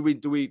that. And do we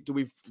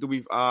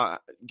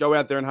go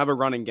out there and have a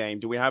running game?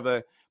 Do we have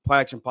a play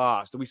action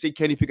pass? Do we see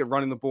Kenny Pickett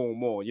running the ball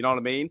more? You know what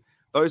I mean?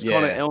 Those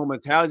kind of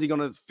elements. How is he going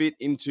to fit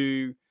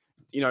into,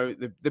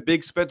 the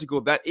big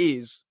spectacle that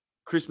is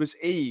Christmas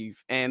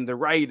Eve and the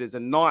Raiders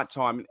and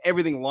nighttime and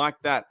everything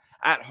like that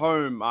at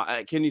home?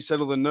 Can you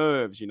settle the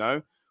nerves?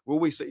 Will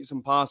we see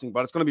some passing?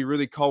 But it's going to be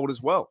really cold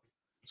as well.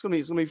 It's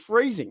going to be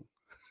freezing.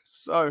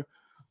 So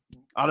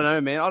I don't know,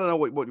 man. I don't know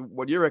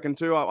what you reckon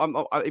too.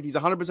 If he's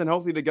 100%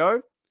 healthy to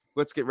go,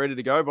 let's get ready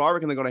to go. But I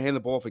reckon they're going to hand the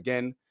ball off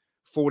again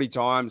 40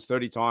 times,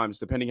 30 times,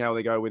 depending how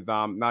they go with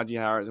Najee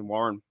Harris and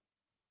Warren.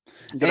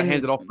 You're going to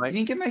hand it off, mate. I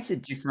think it makes a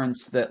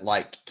difference that,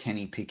 like,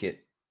 Kenny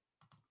Pickett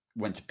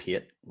went to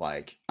Pitt.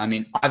 Like, I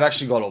mean, I've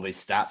actually got all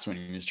these stats when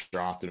he was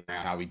drafted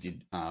around how he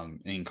did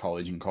in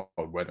college in cold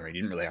weather. He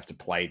didn't really have to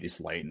play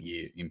this late in the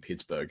year in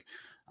Pittsburgh,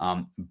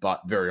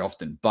 but very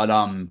often. But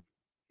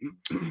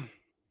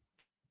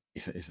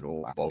if at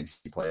all,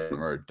 obviously play on the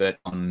road. But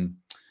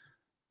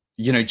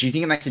you know, do you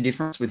think it makes a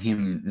difference with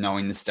him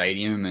knowing the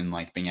stadium and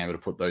like being able to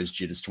put those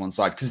jitters to one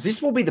side? Because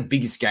this will be the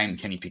biggest game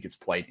Kenny Pickett's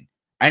played in,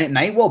 and it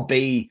may well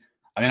be.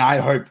 I mean, I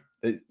hope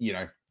that, you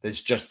know,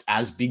 there's just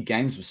as big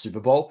games with Super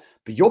Bowl,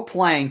 but you're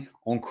playing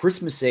on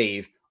Christmas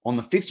Eve on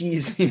the 50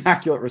 years of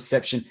Immaculate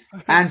Reception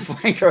and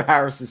Franco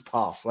Harris's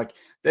pass. Like,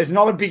 there's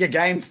not a bigger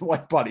game,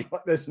 like, buddy.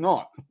 Like, there's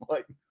not.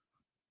 Like,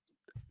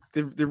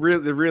 there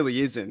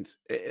really isn't.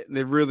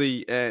 There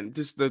really, and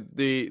just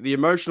the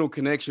emotional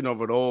connection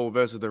of it all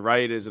versus the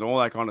Raiders and all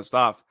that kind of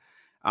stuff.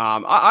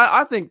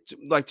 I think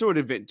like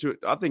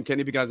I think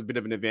Kenny Pickett has a bit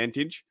of an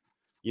advantage.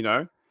 You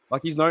know,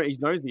 like he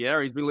knows the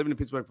area. He's been living in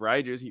Pittsburgh for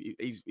ages.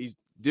 He's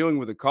dealing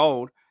with a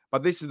cold.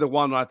 But this is the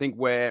one I think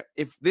where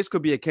if this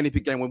could be a Kenny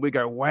Pickett game when we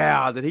go,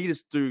 wow, did he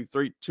just do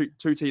two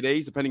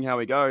TDs, depending how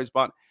he goes,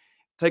 but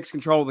takes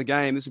control of the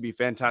game, this would be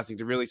fantastic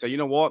to really say, you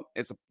know what,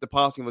 it's the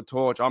passing of the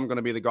torch. I'm going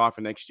to be the guy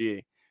for next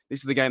year.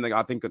 This is the game that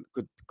I think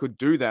could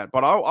do that.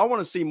 But I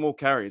want to see more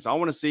carries. I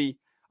want to see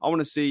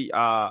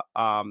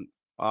Warren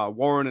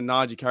and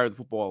Najee carry the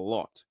football a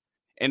lot,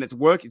 and it's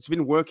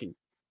been working.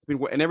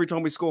 And every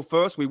time we score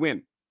first, we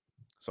win.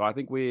 So I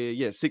think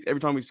we're 6. Every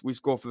time we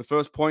score for the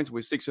first points, we're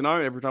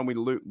 6-0. Every time we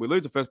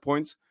lose the first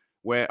points,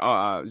 we're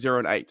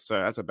 0-8. So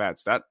that's a bad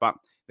stat, but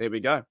there we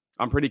go.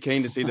 I'm pretty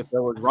keen to see the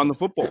fellas run the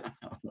football.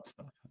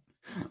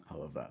 I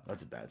love that.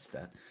 That's a bad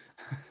stat.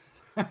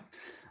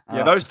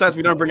 Yeah, those stats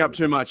we don't bring up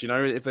too much, you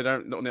know, if they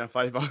don't not in our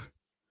favor.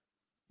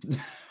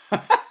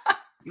 I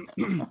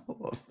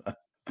love that.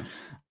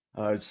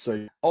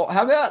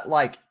 How about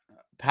like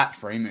Pat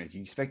Freiermuth? Are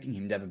you expecting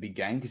him to have a big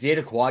game? Because he had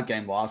a quiet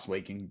game last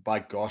week, and by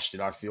gosh, did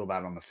I feel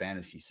bad on the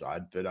fantasy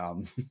side. But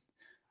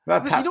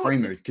about Pat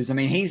Freiermuth, because I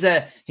mean, he's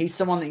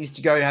someone that used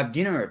to go have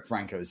dinner at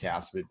Franco's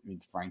house with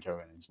Franco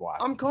and his wife.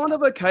 I'm kind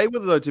of okay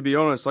with it, though, to be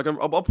honest. Like,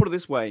 I'll put it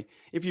this way: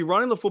 if you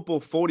run in the football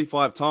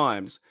 45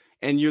 times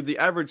and the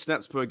average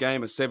snaps per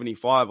game is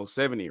 75 or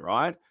 70,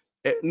 right?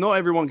 Not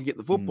everyone can get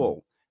the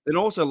football. Then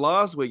also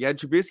last week,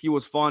 Trubisky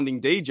was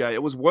finding DJ.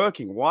 It was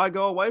working. Why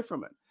go away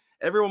from it?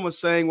 Everyone was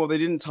saying, well, they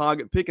didn't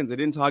target Pickens. They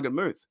didn't target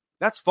Muth.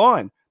 That's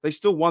fine. They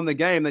still won the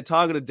game. They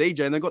targeted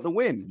DJ and they got the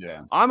win.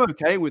 Yeah, I'm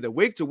okay with it.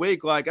 Week to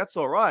week, like, that's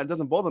all right. It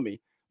doesn't bother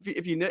me.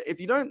 If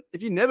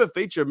you never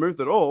feature Muth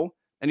at all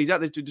and he's out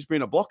there to just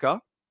being a blocker,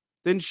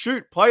 then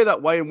play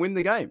that way and win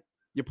the game.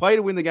 You play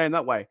to win the game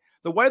that way.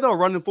 The way they were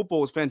running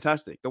football was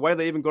fantastic. The way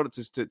they even got it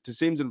to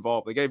Sims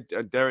involved. They gave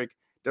Derek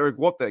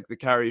Watt the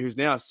carry, who's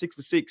now 6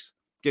 for 6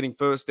 getting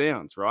first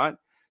downs, right?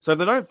 So if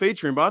they don't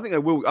feature him, but I think they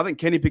will. I think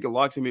Kenny Pickett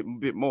likes him a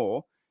bit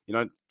more. You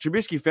know,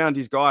 Trubisky found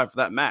his guy for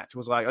that match. It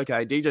was like,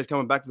 okay, DJ's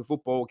coming back to the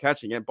football,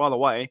 catching it. By the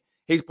way,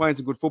 he's playing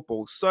some good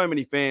football. So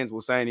many fans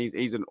were saying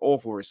he's an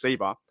awful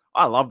receiver.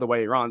 I love the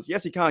way he runs.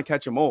 Yes, he can't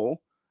catch them all.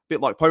 A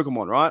bit like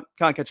Pokemon, right?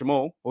 Can't catch them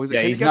all. Or is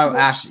it, he's no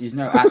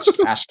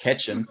Ash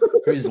Ketchum,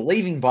 who's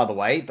leaving, by the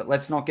way. But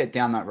let's not get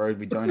down that road.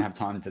 We don't have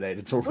time today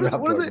to talk about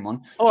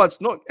Pokemon. Oh,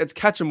 it's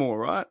Catch 'em all,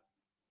 right?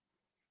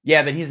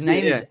 Yeah, but his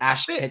name is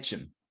Ash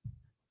Ketchum.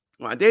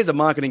 Right, there's a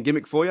marketing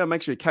gimmick for you.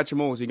 Make sure you catch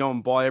them all as you go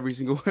and buy every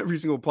single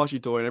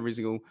plushie toy and every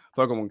single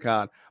Pokemon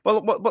card.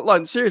 But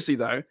like, seriously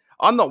though,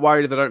 I'm not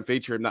worried if they don't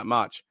feature him that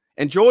much.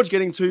 And George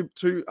getting two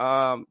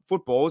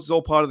footballs is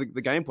all part of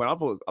the game plan. I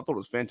thought it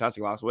was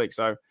fantastic last week.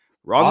 So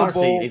run the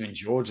ball. See even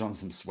George on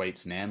some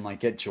sweeps, man.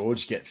 Like get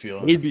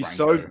feeling. He'd be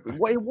so.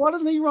 Wait, why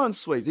doesn't he run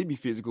sweeps? He'd be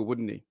physical,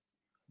 wouldn't he?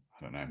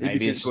 I don't know.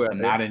 Maybe it's just the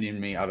Madden in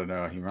me. I don't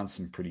know. He runs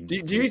some pretty. Do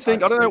you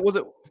think? I don't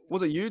know.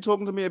 Was it you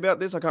talking to me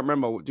about this? I can't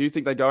remember. Do you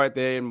think they go out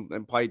there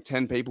and play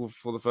 10 people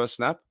for the first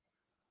snap,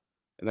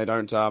 and they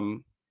don't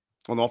on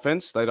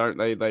offense? They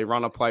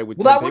run a play with.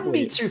 Well, 10 that wouldn't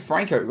be too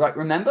Franco. Like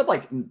remember,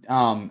 like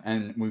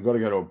and we've got to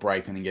go to a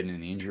break and then get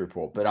into the injury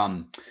report. But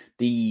what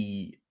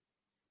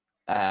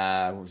was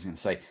I going to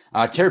say?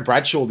 Terry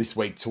Bradshaw this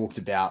week talked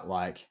about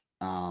like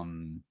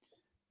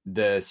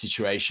the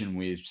situation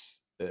with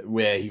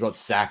where he got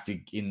sacked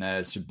in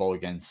the Super Bowl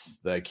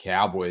against the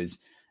Cowboys.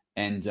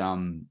 And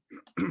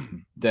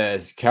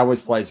the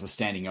Cowboys players were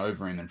standing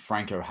over him, and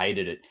Franco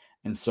hated it.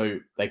 And so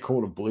they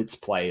called a blitz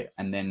play,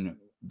 and then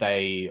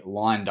they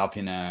lined up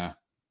in I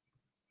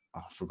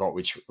forgot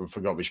which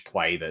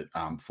play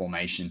that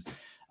formation.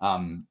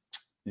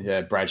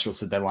 Bradshaw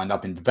said they lined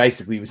up in. But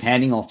basically, he was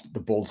handing off the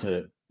ball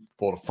to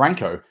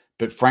Franco,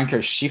 but Franco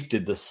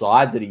shifted the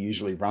side that he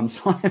usually runs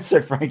on. And so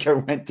Franco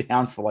went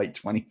down for like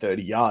 20,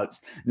 30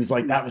 yards. And it was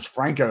like, that was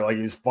Franco. Like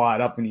he was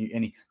fired up but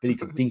he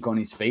could think on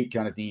his feet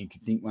kind of thing. You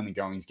could think when the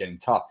going's getting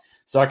tough.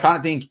 So I kind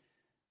of think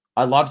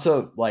I'd love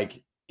to,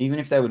 like, even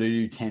if they were to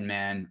do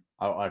 10-man,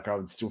 I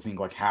would still think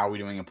like, how are we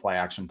doing a play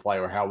action play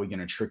or how are we going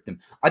to trick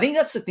them? I think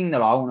that's the thing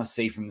that I want to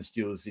see from the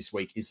Steelers this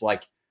week is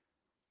like,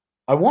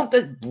 I want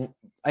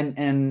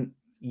and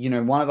you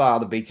know, one of our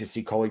other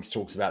BTSC colleagues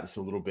talks about this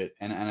a little bit.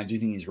 And I do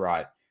think he's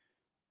right.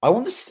 I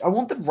want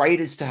the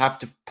Raiders to have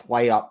to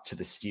play up to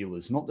the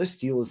Steelers, not the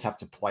Steelers have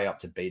to play up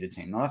to beat a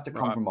team, not have to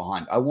come from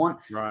behind. I want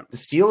the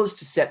Steelers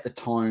to set the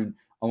tone.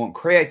 I want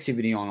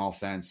creativity on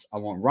offense. I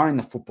want running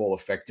the football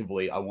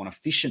effectively. I want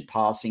efficient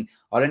passing.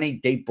 I don't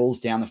need deep balls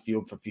down the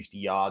field for 50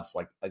 yards.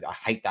 Like, I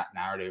hate that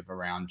narrative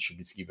around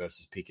Trubisky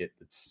versus Pickett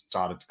that's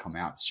started to come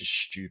out. It's just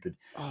stupid.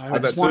 I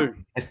just want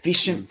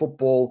efficient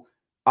football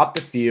up the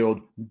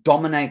field,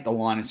 dominate the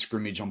line of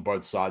scrimmage on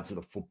both sides of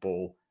the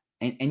football,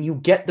 and you'll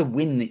get the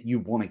win that you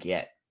want to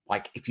get.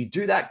 Like, if you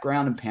do that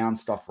ground and pound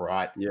stuff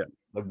right,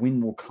 the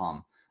win will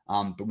come.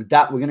 But with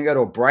that, we're going to go to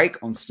a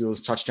break on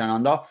Steelers Touchdown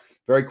Under.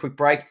 Very quick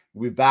break.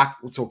 We'll be back.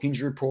 We'll talk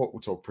injury report.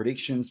 We'll talk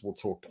predictions. We'll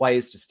talk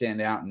players to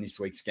stand out in this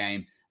week's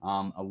game.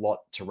 A lot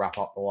to wrap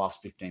up the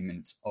last 15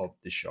 minutes of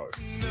the show.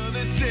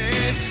 Another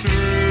day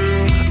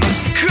through,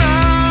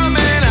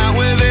 coming out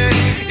with it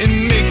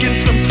and making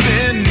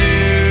something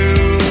new.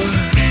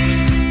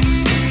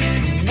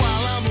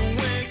 While I'm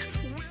awake.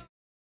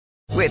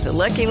 With the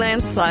Lucky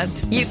Land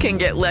Slots, you can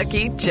get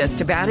lucky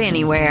just about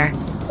anywhere.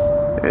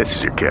 This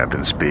is your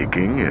captain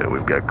speaking.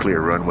 We've got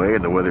clear runway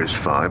and the weather's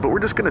fine, but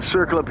we're just going to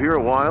circle up here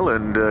a while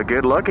and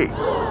get lucky.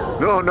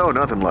 No,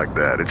 nothing like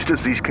that. It's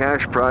just these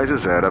cash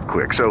prizes add up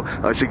quick. So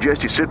I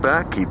suggest you sit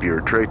back, keep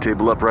your tray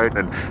table upright,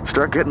 and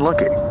start getting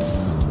lucky.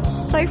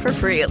 Play for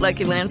free at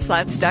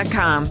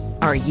LuckyLandSlots.com.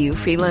 Are you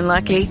feeling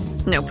lucky?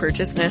 No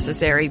purchase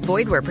necessary.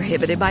 Void where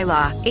prohibited by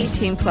law.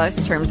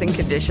 18+ terms and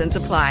conditions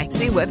apply.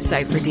 See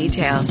website for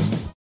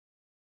details.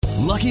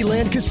 Lucky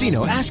Land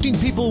Casino, asking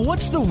people,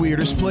 what's the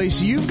weirdest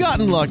place you've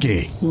gotten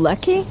lucky?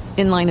 Lucky?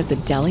 In line at the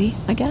deli,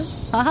 I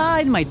guess? Aha,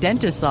 in my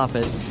dentist's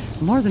office.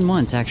 More than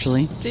once,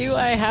 actually. Do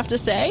I have to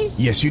say?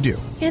 Yes, you do.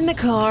 In the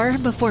car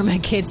before my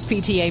kids'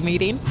 PTA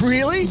meeting.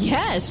 Really?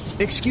 Yes.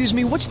 Excuse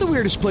me, what's the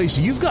weirdest place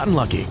you've gotten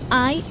lucky?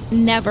 I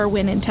never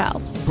win and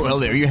tell. Well,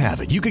 there you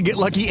have it. You can get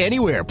lucky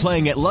anywhere,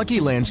 playing at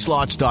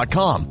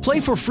LuckyLandSlots.com.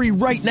 Play for free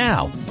right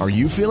now. Are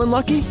you feeling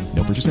lucky?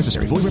 No purchase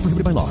necessary. Void where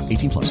prohibited by law.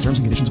 18+. Terms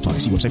and conditions apply.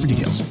 See website for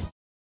details.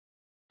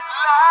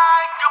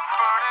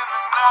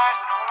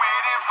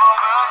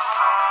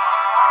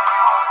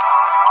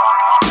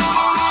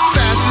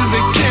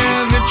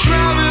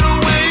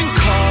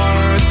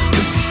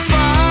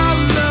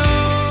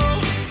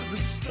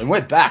 And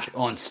we're back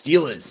on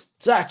Steelers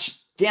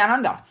Touchdown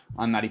Under.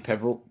 I'm Matty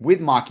Peverill with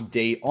Mikey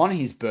D on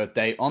his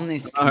birthday on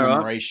this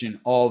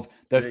commemoration of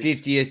the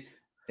 50th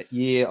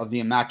year of the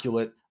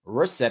Immaculate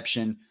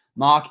Reception.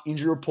 Mark,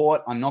 injury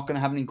report. I'm not going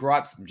to have any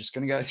gripes. I'm just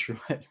going to go through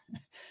it.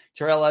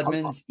 Terrell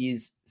Edmonds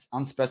is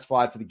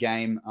unspecified for the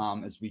game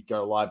as we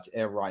go live to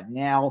air right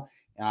now.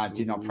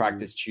 Did not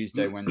practice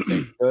Tuesday,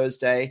 Wednesday,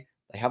 Thursday.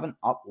 They haven't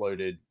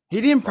uploaded.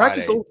 He didn't Friday.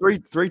 practice all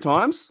three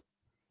times?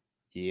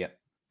 Yeah.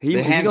 The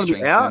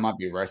hamstrings, so they might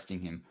be resting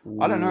him.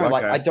 I don't know.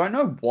 Like, I don't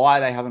know why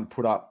they haven't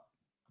put up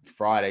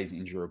Friday's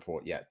injury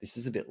report yet. This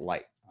is a bit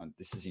late.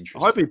 This is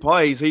interesting. I hope he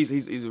plays.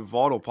 He's a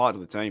vital part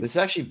of the team. This is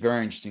actually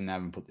very interesting they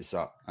haven't put this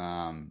up.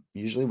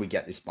 Usually we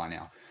get this by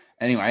now.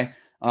 Anyway,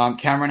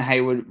 Cameron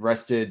Hayward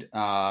rested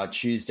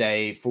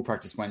Tuesday, full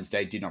practice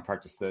Wednesday, did not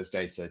practice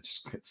Thursday, so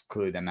it's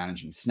clearly they're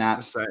managing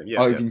snaps.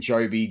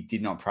 Ogunjobi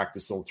did not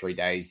practice all 3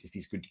 days. If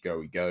he's good to go,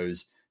 he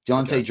goes.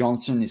 Deontay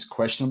Johnson is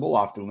questionable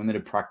after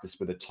limited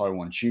practice with a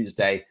toe on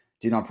Tuesday.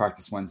 Did not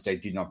practice Wednesday.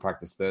 Did not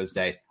practice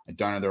Thursday. I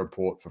don't know the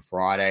report for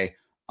Friday.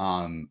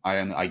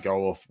 I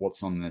go off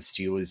what's on the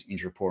Steelers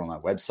injury report on their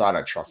website.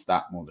 I trust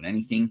that more than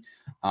anything,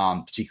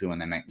 particularly when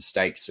they make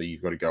mistakes. So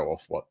you've got to go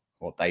off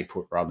what they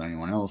put rather than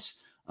anyone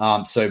else.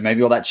 So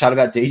maybe all that chat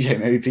about DJ,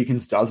 maybe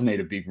Pickens does need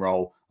a big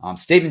role.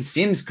 Steven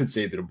Sims could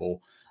see a bit of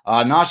ball.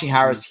 Najee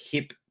Harris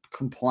hip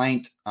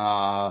complaint.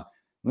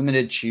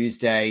 Limited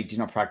Tuesday, did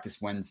not practice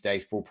Wednesday,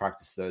 full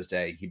practice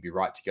Thursday. He'd be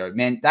right to go.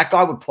 Man, that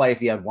guy would play if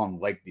he had one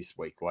leg this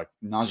week. Like,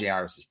 Najee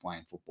Harris is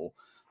playing football.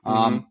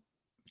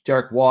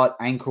 Derek Watt,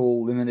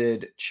 ankle,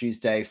 limited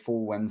Tuesday,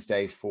 full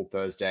Wednesday, full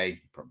Thursday.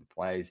 He probably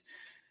plays.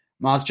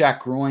 Mars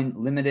Jack groin,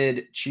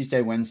 limited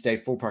Tuesday, Wednesday,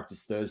 full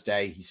practice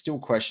Thursday. He's still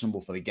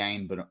questionable for the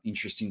game, but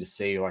interesting to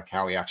see like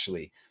how he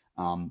actually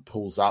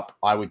pulls up.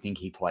 I would think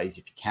he plays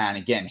if he can.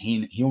 Again,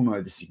 he'll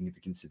know the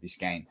significance of this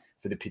game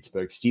for the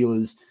Pittsburgh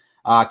Steelers.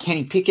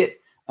 Kenny Pickett,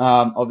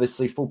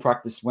 obviously full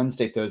practice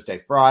Wednesday, Thursday,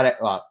 Friday,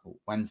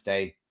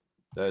 Wednesday,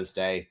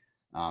 Thursday,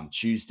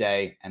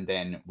 Tuesday, and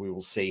then we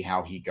will see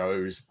how he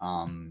goes.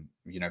 But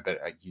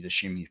you'd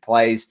assume he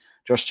plays.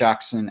 Josh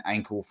Jackson,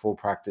 ankle, full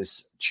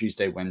practice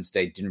Tuesday,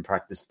 Wednesday, didn't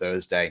practice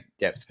Thursday,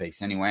 depth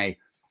piece anyway.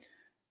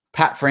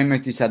 Pat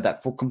Freemuth, who's had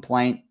that foot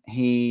complaint,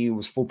 he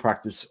was full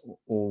practice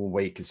all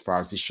week as far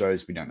as this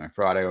shows. We don't know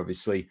Friday,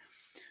 obviously.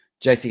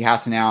 JC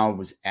Hassanauer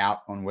was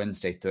out on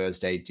Wednesday,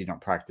 Thursday, did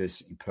not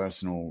practice,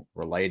 personal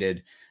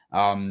related.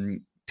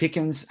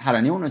 Pickens had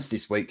an illness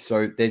this week,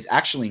 so there's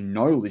actually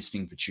no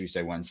listing for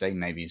Tuesday, Wednesday.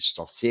 Maybe he's just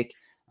off sick.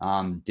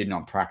 Did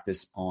not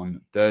practice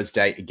on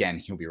Thursday. Again,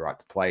 he'll be right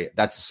to play.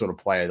 That's the sort of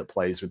player that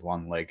plays with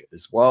one leg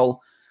as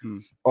well.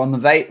 On the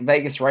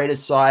Vegas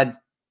Raiders side,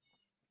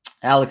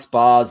 Alex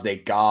Bars, their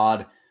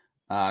guard,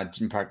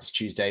 didn't practice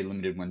Tuesday,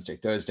 limited Wednesday,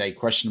 Thursday,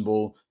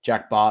 questionable.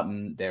 Jack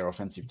Barton, their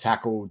offensive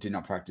tackle, did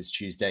not practice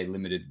Tuesday,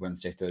 limited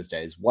Wednesday,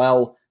 Thursday as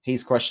well.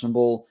 He's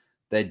questionable.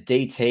 Their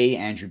DT,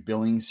 Andrew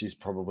Billings, who's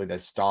probably their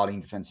starting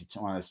defensive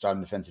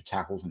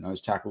tackles and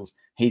nose tackles,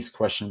 he's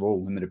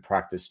questionable, limited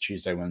practice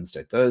Tuesday,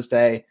 Wednesday,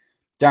 Thursday.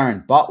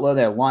 Darren Butler,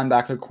 their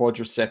linebacker,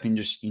 quadricep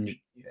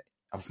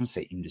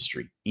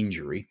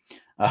injury.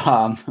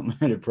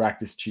 Limited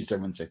practice Tuesday,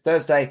 Wednesday,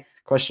 Thursday,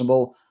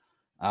 questionable.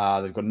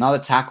 They've got another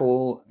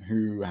tackle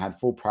who had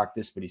full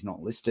practice, but he's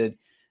not listed.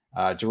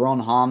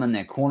 Deron Harmon,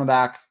 their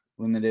cornerback,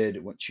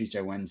 limited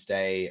Tuesday,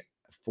 Wednesday,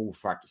 full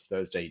practice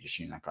Thursday. You'd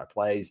assume that guy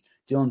plays.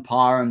 Dylan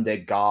Parham, their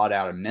guard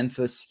out of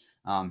Memphis,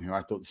 who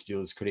I thought the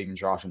Steelers could even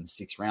draft in the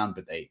 6th round,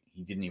 but he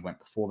didn't. He went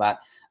before that.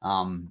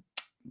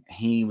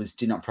 He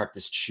did not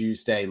practice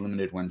Tuesday,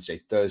 limited Wednesday,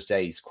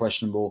 Thursday. He's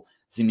questionable.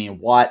 Zamir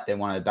White, they're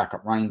one of the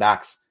backup running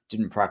backs,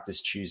 didn't practice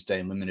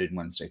Tuesday, limited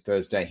Wednesday,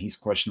 Thursday. He's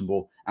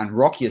questionable. And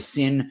Rocky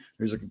Sin,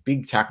 who's a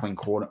big tackling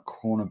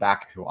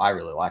cornerback who I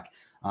really like,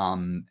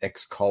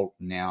 ex-Colt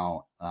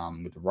now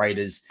with the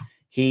Raiders.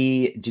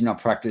 He did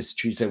not practice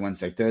Tuesday,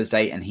 Wednesday,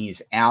 Thursday, and he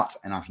is out.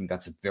 And I think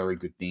that's a very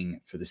good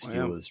thing for the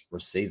Steelers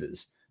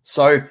receivers.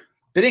 So,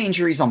 bit of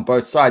injuries on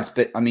both sides,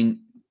 but I mean,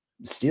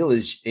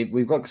 Steelers,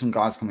 we've got some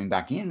guys coming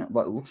back in,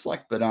 what it looks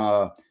like,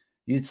 but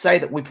you'd say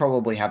that we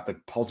probably have the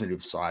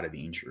positive side of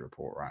the injury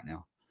report right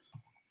now.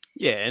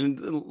 Yeah, and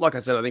like I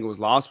said, I think it was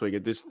last week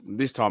at this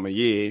time of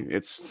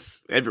year,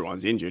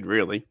 everyone's injured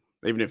really,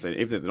 even if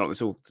they're not,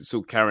 they're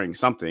still carrying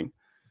something.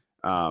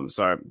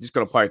 So just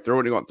got to play through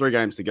it. We've got 3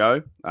 games to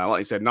go. Like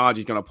you said,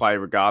 Najee's going to play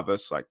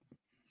regardless. Like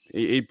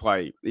he'd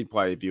play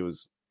if he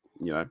was,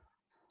 I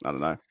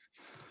don't know.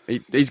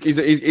 He's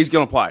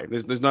going to play.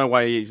 There's no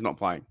way he's not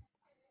playing.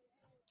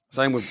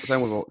 Same with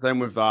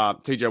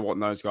TJ Watt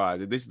and those guys.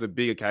 This is the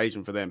big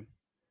occasion for them.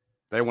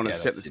 They want to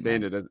set the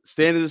standard.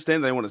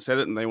 They want to set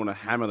it, and they want to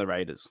hammer the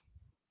Raiders.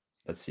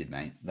 That's it,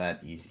 mate.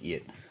 That is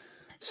it.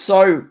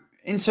 So,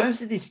 in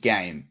terms of this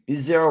game,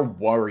 is there a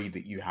worry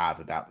that you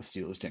have about the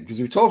Steelers team? Because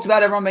we've talked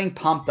about everyone being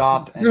pumped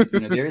up, and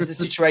there is the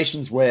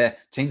situations where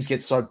teams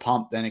get so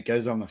pumped, then it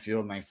goes on the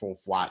field and they fall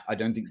flat. I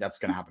don't think that's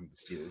going to happen with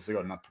the Steelers. They've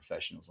got enough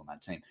professionals on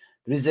that team.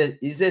 But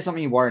is there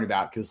something you're worried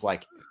about? Because,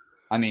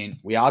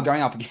 we are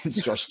going up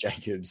against Josh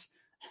Jacobs,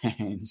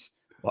 and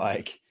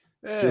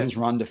Steelers'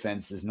 run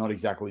defense has not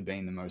exactly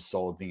been the most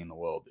solid thing in the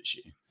world this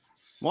year.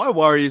 My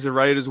worry is the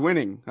Raiders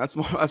winning. That's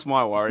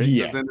my worry.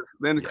 Yeah.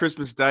 Then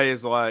Christmas Day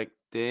is like,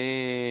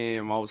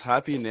 damn, I was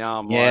happy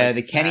now.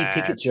 The Kenny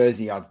Pickett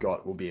jersey I've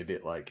got will be a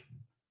bit like.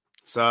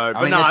 So,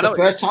 it's the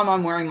first time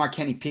I'm wearing my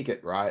Kenny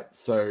Pickett, right?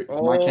 So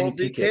my Kenny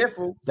Pickett,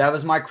 careful. That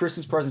was my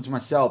Christmas present to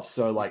myself.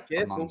 So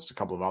amongst a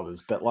couple of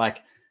others, but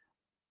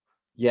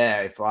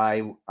if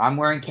I'm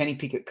wearing Kenny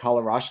Pickett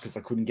color rush because I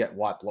couldn't get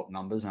white block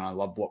numbers and I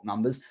love block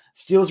numbers.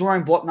 Steelers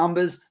wearing block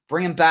numbers,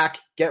 bring them back,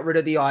 get rid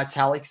of the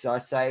italics, I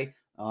say.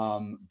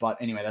 But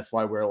anyway, that's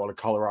why I wear a lot of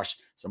color rush.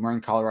 So I'm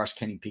wearing color rush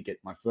Kenny Pickett.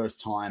 My first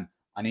time.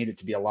 I need it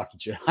to be a lucky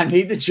jersey. I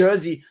need the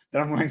jersey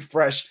that I'm wearing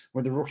fresh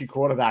with the rookie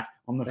quarterback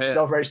on the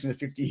celebration of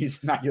the 50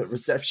 years immaculate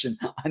reception.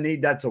 I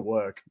need that to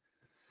work.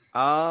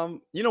 You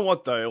know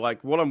what though?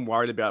 What I'm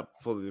worried about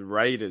for the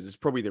Raiders is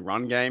probably the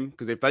run game,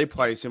 because if they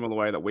play a similar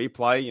way that we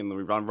play and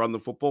we run the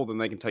football, then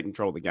they can take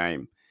control of the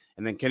game.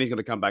 And then Kenny's going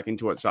to come back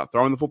into it and start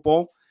throwing the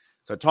football.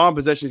 So time of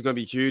possession is going to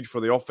be huge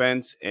for the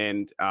offense,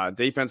 and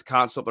defense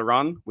can't stop the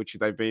run, which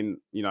they've been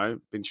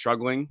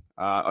struggling.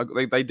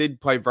 They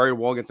did play very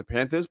well against the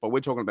Panthers, but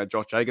we're talking about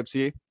Josh Jacobs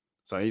here,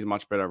 so he's a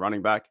much better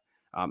running back.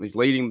 He's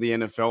leading the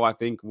NFL, I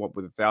think,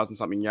 with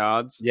 1,000-something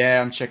yards.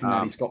 Yeah, I'm checking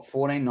that. He's got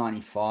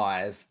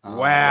 1,495.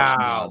 Wow.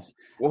 Yards,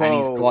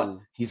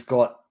 and he's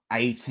got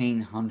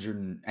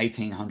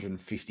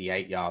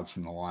 1,858 yards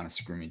from the line of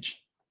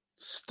scrimmage.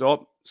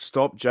 Stop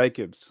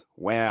Jacobs.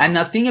 Wow. And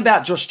the thing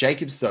about Josh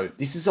Jacobs, though,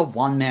 this is a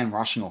one-man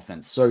rushing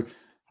offense. So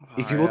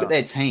if you look at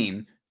their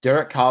team,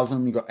 Derek Carr's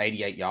only got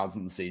 88 yards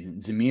on the season.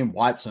 Zamir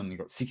White's only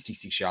got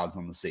 66 yards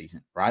on the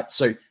season, right?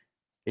 So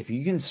if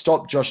you can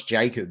stop Josh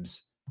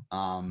Jacobs,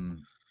 yeah.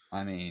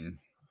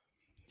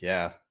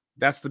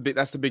 That's the big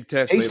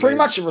test. He's pretty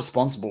much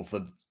responsible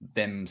for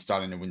them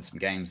starting to win some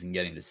games and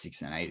getting to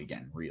 6-8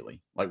 again, really.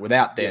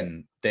 Without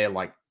them, they're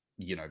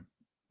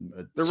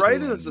the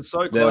Raiders are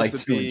so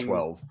close to being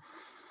 2-12.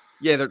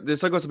 Yeah, they're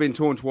so close to being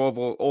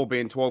 2-12 or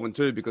being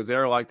 12-2 because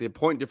they're their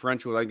point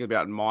differential. I think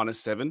about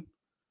 -7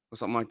 or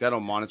something like that, or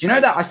 -8. Do you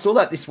know that I saw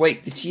that this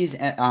week? This year's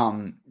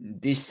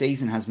this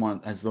season has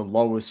the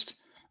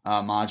lowest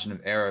margin of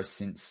error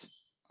since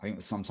I think it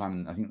was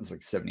sometime. I think it was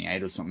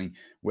 78 or something,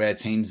 where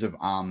teams have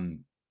or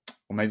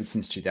maybe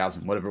since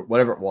 2000,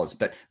 whatever it was,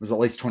 but it was at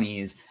least 20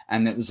 years,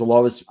 and it was the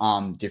lowest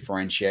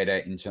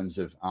differentiator in terms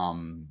of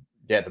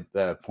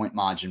the point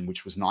margin,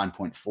 which was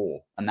 9.4,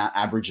 and that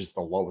average is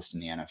the lowest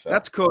in the NFL.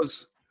 That's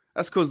because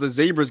the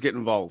zebras get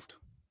involved.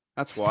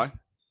 That's why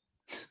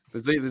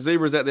the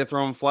zebras out there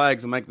throwing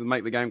flags and make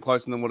the game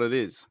closer than what it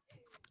is.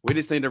 We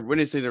just need to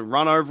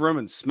run over them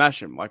and smash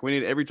them. We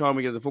need every time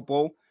we get the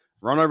football,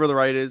 run over the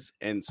Raiders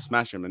and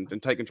smash them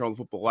and take control of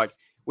the football.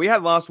 We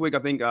had last week, I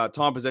think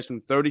time possession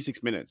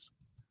 36 minutes.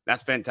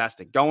 That's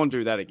fantastic. Go and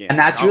do that again. And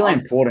that's really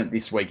important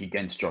this week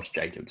against Josh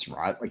Jacobs,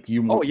 right? Like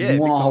you want to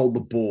hold the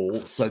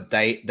ball so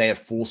they are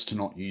forced to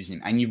not use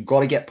him. And you've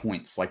got to get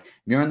points. Like if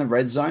you're in the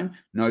red zone,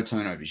 no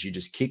turnovers. You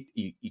just kick,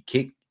 you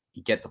kick,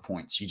 you get the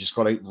points. You just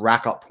got to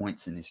rack up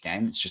points in this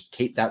game. It's just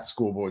keep that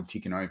scoreboard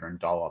ticking over and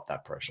dial up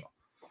that pressure.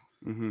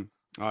 Mm-hmm.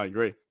 I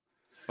agree.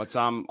 But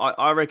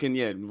I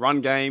reckon,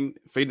 run game,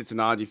 feed it to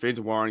Najee, feed it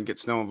to Warren, get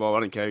Snell involved. I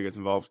don't care who gets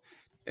involved.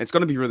 It's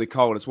going to be really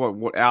cold. It's what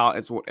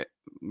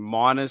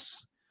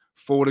minus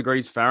 4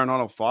 degrees Fahrenheit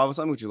or 5 or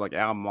something, which is like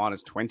our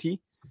minus 20.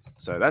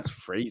 So that's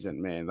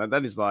freezing, man.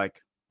 That is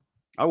like,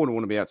 I wouldn't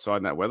want to be outside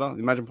in that weather.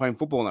 Imagine playing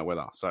football in that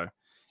weather. So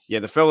yeah,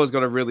 the fella's got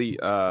to really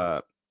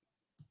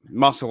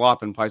muscle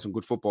up and play some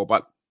good football.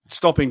 But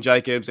stopping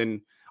Jacobs,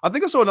 and I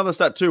think I saw another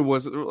stat too,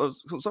 was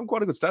some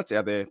quite a good stats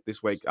out there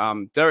this week.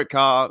 Derek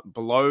Carr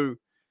below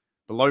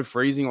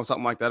freezing or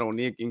something like that, or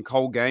near in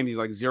cold games, he's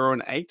like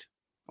 0-8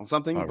 or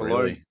something. Oh,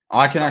 below. really?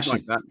 I can actually.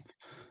 Like that.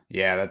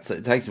 Yeah,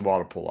 it takes a while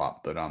to pull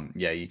up, but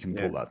you can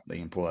pull that.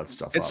 You can pull that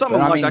stuff. It's up. something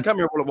but, like that. I can't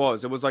remember what it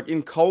was. It was like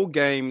in cold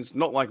games,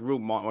 not like real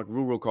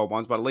cold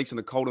ones, but at least in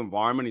the cold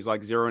environment, he's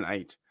like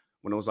 0-8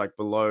 when it was like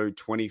below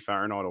 20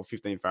 Fahrenheit or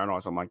 15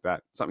 Fahrenheit, something like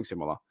that, something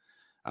similar.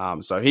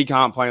 So he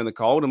can't play in the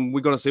cold, and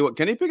we've got to see what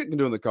Kenny Pickett can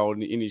do in the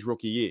cold in his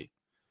rookie year.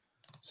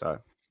 So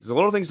there's a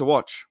lot of things to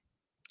watch.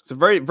 It's a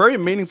very, very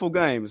meaningful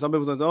game. Some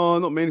people say, "Oh,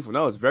 not meaningful."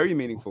 No, it's very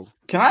meaningful.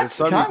 Can I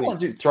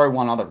throw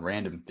one other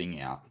random thing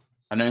out?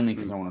 And only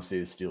because I want to see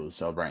the Steelers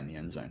celebrate in the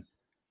end zone.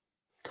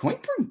 Can we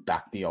bring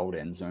back the old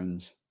end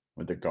zones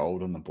with the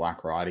gold and the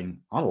black writing?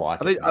 I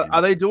like it.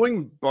 Are they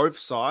doing both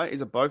sides?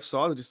 Is it both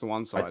sides or just the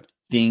one side? I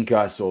think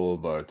I saw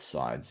both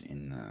sides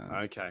in the.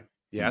 Okay.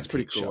 Yeah, that's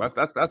pretty cool.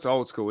 That's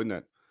old school, isn't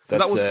it?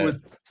 That's,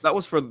 that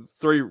was for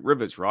Three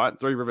Rivers, right?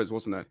 Three Rivers,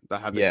 wasn't it?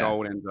 That had the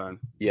gold end zone.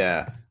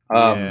 Yeah.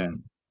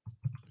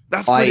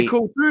 That's pretty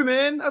cool too,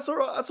 man. That's all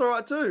right. That's all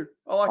right too.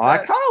 I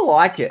kind of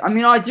like it. I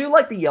mean, I do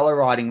like the yellow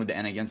writing with the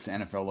N against the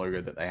NFL logo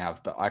that they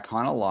have, but I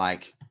kind of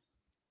like.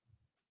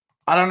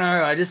 I don't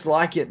know. I just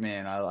like it,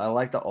 man. I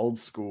like the old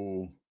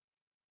school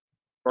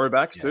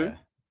throwbacks too.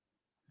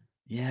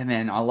 Yeah,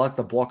 man. I like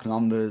the block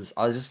numbers.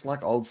 I just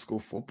like old school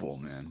football,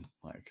 man.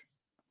 Like,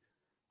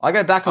 I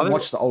go back and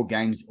watch the old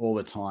games all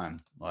the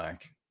time.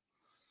 Like,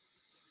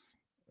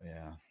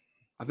 yeah.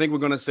 I think we're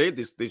gonna see it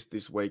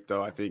this week,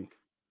 though. I think.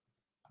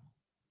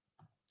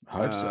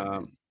 I hope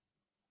so.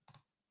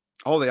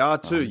 Oh, they are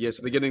too.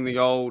 Yes, they're getting the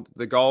gold.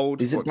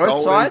 Is it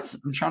both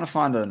sides? I'm trying to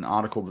find an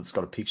article that's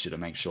got a picture to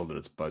make sure that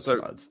it's both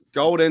sides.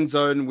 Gold end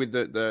zone with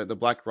the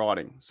black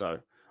writing. So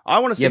I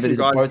want to see. Yeah, but is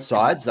it both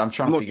sides? I'm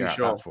trying to figure out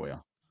that for you.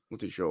 Not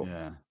too sure.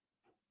 Yeah.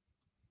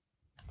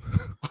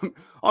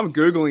 I'm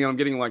Googling and I'm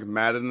getting like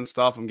Madden and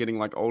stuff. I'm getting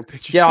like old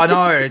pictures. Yeah, I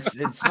know.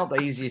 It's not the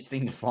easiest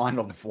thing to find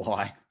on the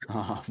fly.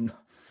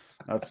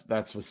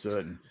 That's for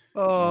certain.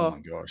 Oh my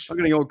gosh! I'm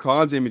getting all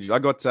kinds of images. I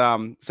got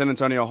San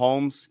Antonio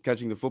Holmes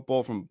catching the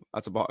football from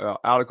that's an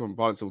article from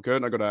Brian Silver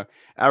Curtin. I got a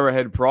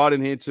Arrowhead Pride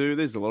in here too.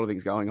 There's a lot of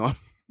things going on.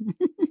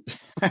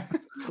 I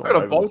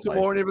got a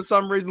Baltimore in here for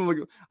some reason. Look,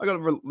 I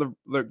got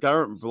the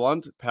Garrett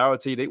Blunt Power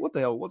TD. What the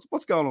hell?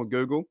 What's going on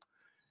Google?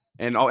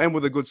 And I'll end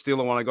with a good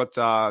Steeler one. I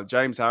got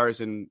James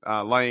Harrison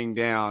laying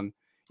down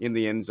in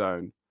the end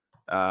zone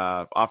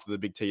after the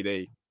big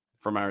TD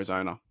from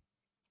Arizona.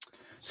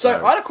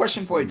 So I had a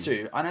question for you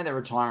too. I know they're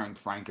retiring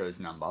Franco's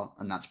number,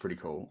 and that's pretty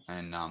cool.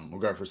 And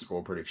we'll go for a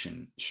score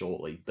prediction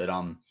shortly. But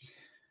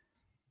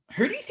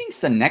who do you think's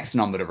the next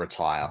number to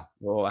retire?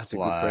 Oh, that's a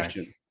good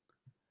question.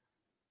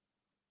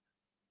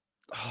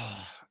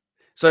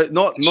 So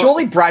not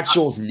surely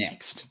Bradshaw's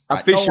next,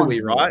 right?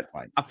 Officially, right?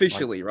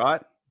 Officially,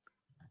 right?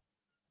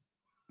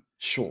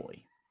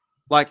 Surely.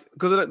 Like,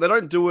 because they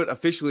don't do it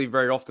officially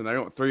very often. They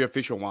don't have 3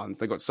 official ones.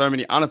 They got so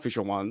many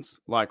unofficial ones,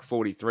 like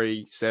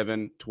 43,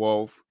 7,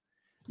 12.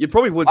 You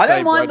probably would say... I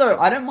don't mind, though.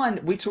 I don't mind.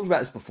 We talked about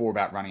this before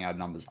about running out of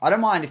numbers. I don't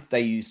mind if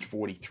they used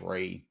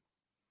 43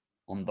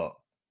 on the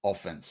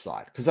offense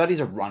side, because that is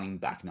a running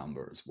back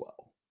number as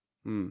well.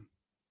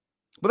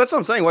 But that's what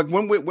I'm saying. Like,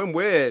 when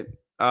we're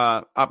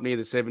up near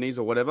the 70s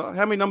or whatever,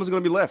 how many numbers are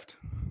going to be left?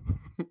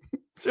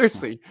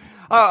 Seriously.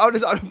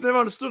 I've never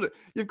understood it.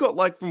 You've got,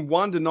 like, from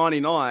 1 to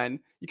 99.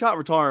 You can't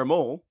retire them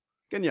all,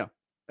 can you?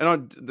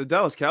 And the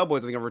Dallas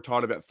Cowboys, I think, have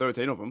retired about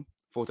 13 of them,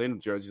 14 of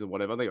jerseys or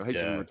whatever. They got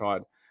heaps of them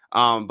retired.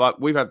 But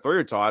we've had 3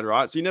 retired,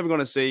 right? So you're never going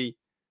to see,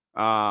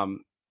 32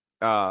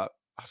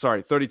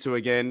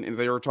 again. If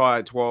they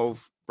retire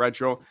 12,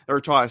 Bradshaw, they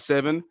retire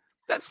 7.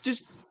 That's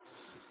just,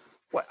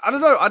 I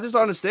don't know. I just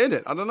don't understand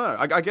it. I don't know.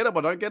 I get it,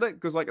 but I don't get it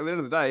because, like, at the end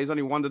of the day, it's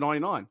only 1 to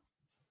 99.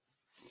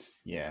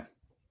 Yeah.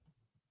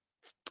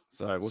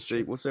 So we'll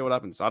see. We'll see what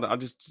happens. I'm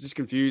just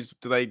confused.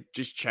 Do they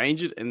just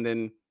change it and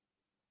then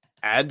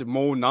add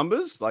more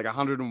numbers, like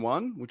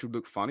 101, which would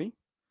look funny?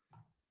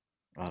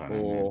 I don't know.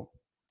 Or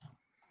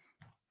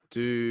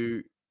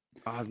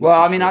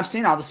well, I mean, I've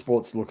seen other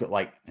sports look at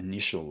like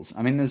initials.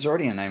 I mean, there's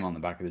already a name on the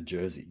back of the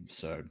jersey,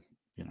 so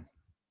you know.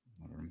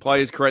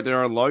 Players create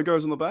their own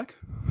logos on the back.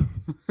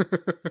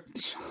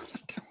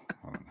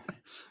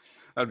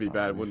 That'd be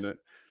bad, wouldn't it?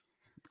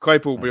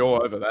 Claypool would be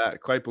all over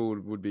that.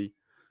 Claypool would be.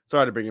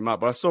 Sorry to bring him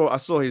up, but I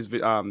saw his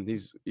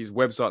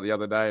website the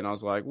other day, and I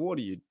was like, "What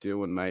are you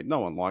doing, mate? No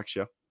one likes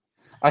you."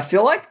 I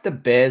feel like the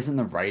Bears and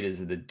the Raiders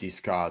are the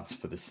discards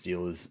for the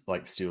Steelers,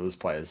 like Steelers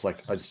players.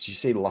 Like, did you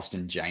see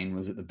Lustin Jane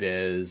was at the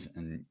Bears,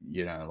 and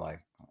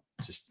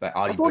just that.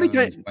 I thought he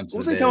coming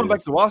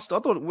back to us. I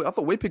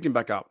thought we picked him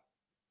back up.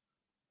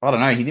 I don't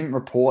know. He didn't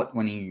report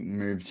when he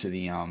moved to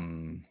the I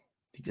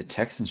think the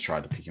Texans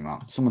tried to pick him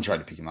up. Someone tried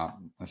to pick him up.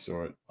 I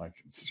saw it. Like,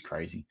 this is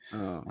crazy.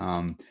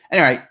 Oh.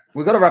 Anyway,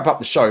 we've got to wrap up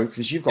the show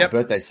because you've got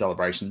birthday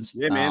celebrations.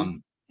 Yeah,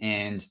 man.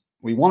 And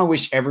we want to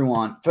wish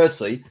everyone,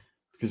 firstly,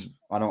 because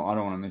I don't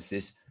want to miss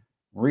this,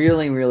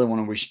 really, really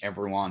want to wish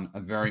everyone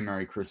a very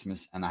Merry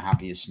Christmas and the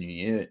happiest New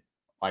Year.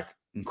 Like,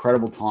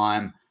 incredible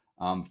time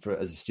as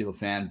a Steeler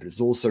fan, but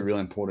it's also really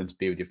important to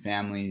be with your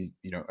family.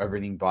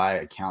 Everything by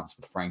accounts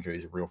with Franco.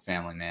 He's a real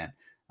family man.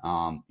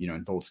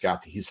 And thoughts go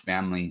out to his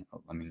family.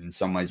 I mean, in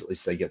some ways, at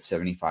least they get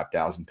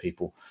 75,000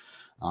 people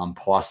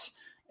plus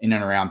in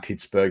and around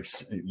Pittsburgh,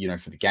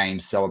 for the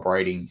games,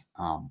 celebrating,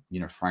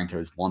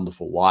 Franco's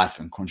wonderful life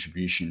and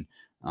contribution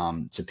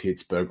to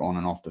Pittsburgh on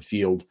and off the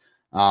field.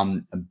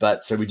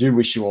 But so we do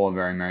wish you all a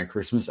very Merry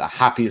Christmas, a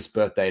happiest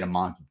birthday to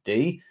Marky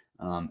D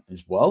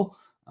as well.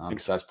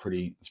 So that's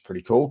pretty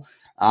cool.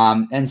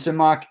 And so,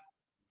 Mark,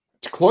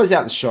 to close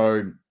out the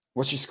show,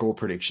 what's your score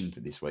prediction for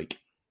this week?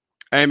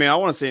 Hey, man, I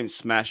want to see him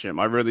smash him.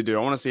 I really do.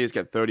 I want to see us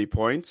get 30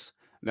 points.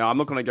 Now, I'm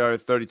not going to go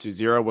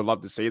 32-0. Would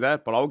love to see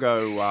that, but I'll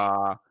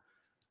go,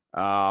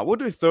 we'll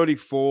do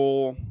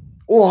 34.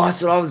 Oh,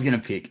 that's what I was going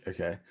to pick.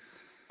 Okay.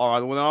 All right,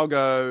 well, then I'll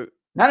go.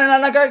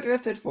 No, go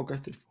 34. Go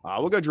 34.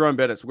 We'll go Jerome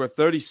Bettis. We'll go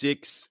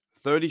 36.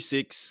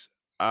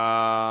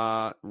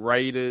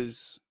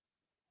 Raiders.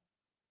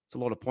 It's a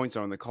lot of points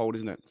on the cold,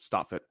 isn't it?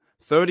 Stuff it.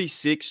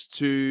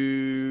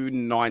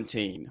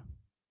 36-19.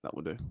 That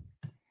will do.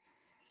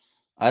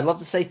 I'd love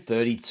to say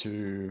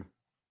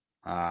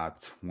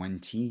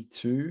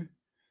 32-22.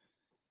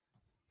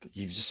 But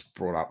you've just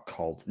brought up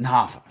cold.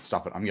 Nah,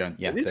 stop it. I'm going,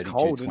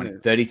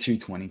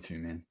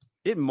 32-22, man.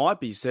 It might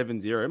be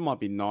 7-0. It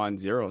might be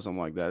 9-0 or something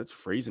like that. It's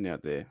freezing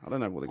out there. I don't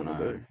know what they're going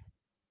to do.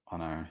 I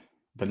know.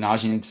 But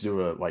Najee needs to do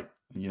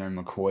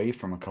McCoy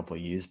from a couple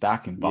of years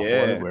back in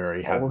Buffalo where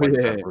he had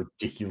a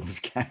ridiculous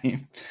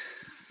game.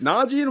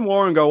 Najee and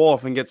Warren go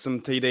off and get some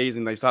TDs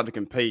and they start to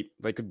compete.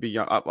 They could be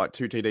up like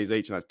 2 TDs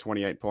each, and that's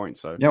 28 points.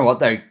 So you know what?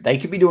 They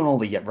could be doing all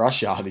the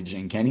rush yardage,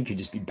 and Kenny could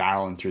just be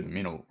barreling through the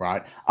middle,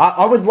 right?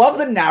 I would love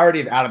the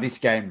narrative out of this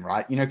game,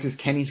 right? Because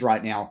Kenny's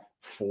right now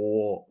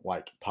 4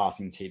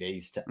 passing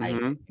TDs to 8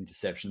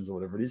 interceptions or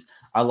whatever it is.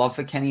 I love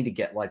for Kenny to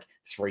get 3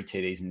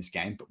 TDs in this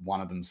game, but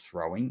one of them's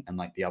throwing and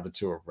the other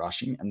 2 are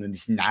rushing, and then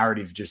this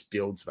narrative just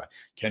builds about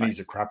Kenny's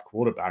a crap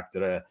quarterback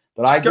that.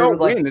 But I agree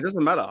with it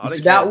doesn't matter.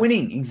 It's about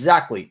winning.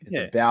 Exactly.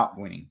 It's about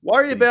winning.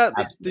 Worry about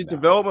the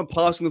development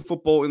passing the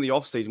football in the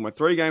offseason. We're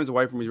 3 games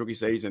away from his rookie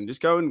season.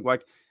 Just go and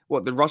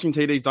the rushing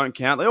TDs don't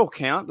count. They all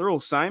count. They're all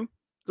same.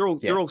 They're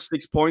all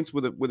 6 points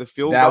with a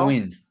field goal.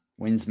 Wins.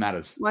 Wins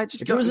matters. Mate,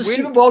 if it was a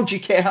Super Bowl, do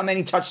you care how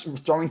many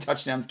throwing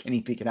touchdowns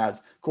Kenny Pickett has?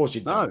 Of course you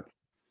don't. No.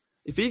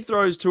 If he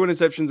throws 2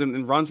 interceptions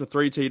and runs for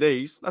 3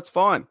 TDs, that's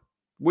fine.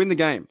 Win the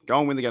game. Go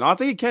and win the game. I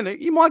think he can.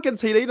 He might get a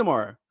TD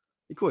tomorrow.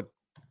 He could.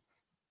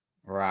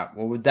 All right.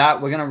 Well, with that,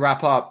 we're going to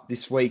wrap up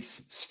this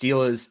week's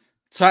Steelers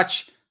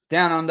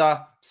Touchdown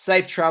Under.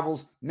 Safe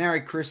travels. Merry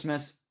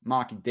Christmas.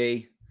 Marky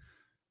D.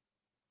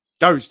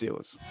 Go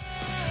Steelers.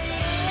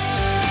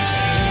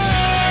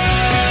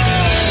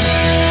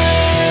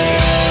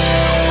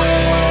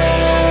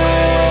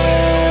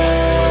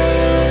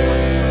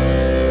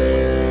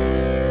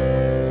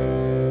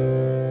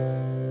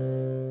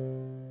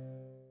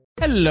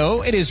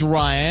 Hello, it is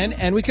Ryan,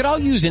 and we could all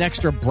use an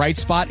extra bright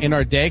spot in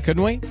our day,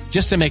 couldn't we?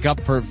 Just to make up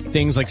for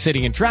things like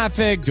sitting in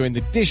traffic, doing the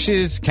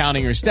dishes,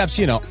 counting your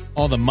steps,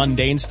 all the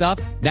mundane stuff.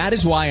 That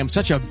is why I'm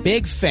such a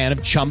big fan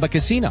of Chumba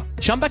Casino.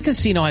 Chumba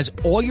Casino has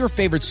all your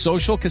favorite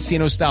social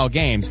casino-style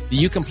games that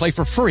you can play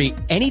for free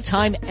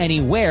anytime,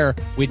 anywhere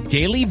with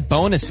daily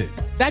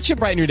bonuses. That should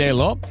brighten your day a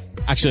little.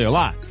 Actually, a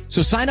lot.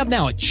 So sign up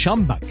now at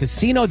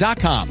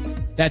ChumbaCasino.com.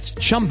 That's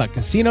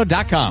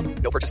ChumbaCasino.com.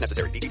 No purchase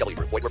necessary. VGW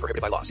Group. Void where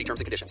prohibited by law. See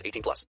terms and conditions.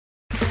 18+.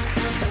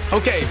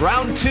 Okay,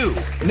 round 2.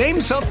 Name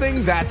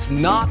something that's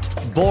not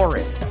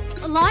boring.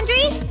 A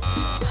laundry?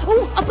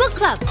 Ooh, a book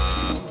club.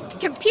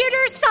 Computer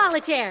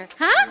solitaire,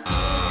 huh?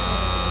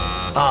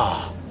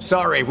 Ah,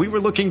 sorry. We were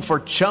looking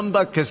for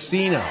Chumba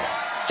Casino.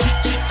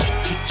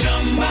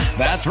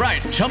 That's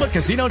right.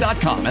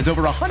 ChumbaCasino.com has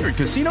over 100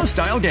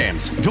 casino-style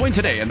games. Join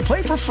today and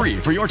play for free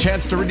for your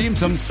chance to redeem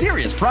some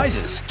serious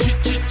prizes.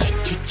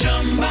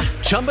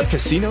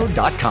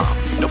 ChumbaCasino.com.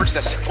 No purchase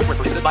necessary. Void where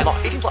prohibited by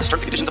law. 18+. Terms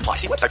and conditions apply.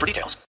 See website for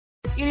details.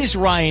 It is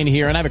Ryan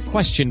here, and I have a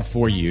question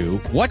for you.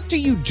 What do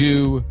you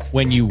do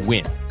when you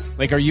win?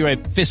 Are you a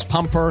fist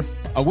pumper,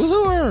 a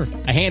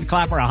woohooer, a hand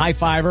clapper, a high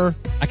fiver?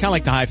 I kind of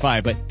like the high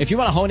five, but if you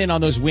want to hone in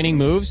on those winning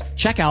moves,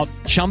 check out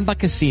Chumba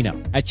Casino.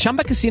 At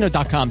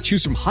ChumbaCasino.com,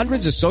 choose from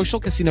hundreds of social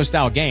casino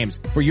style games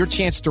for your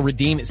chance to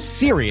redeem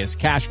serious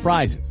cash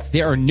prizes.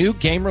 There are new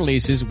game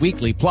releases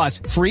weekly, plus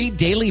free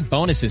daily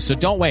bonuses. So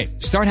don't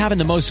wait. Start having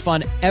the most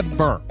fun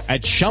ever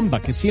at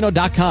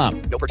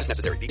ChumbaCasino.com. No purchase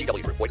necessary.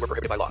 VGW Group. Void where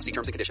prohibited by law. See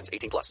terms and conditions.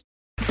 18+.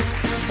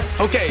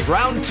 Okay,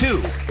 round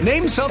two.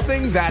 Name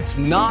something that's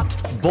not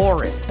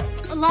boring.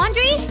 A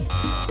laundry?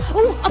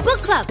 Ooh, a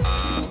book club.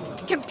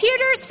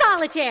 Computer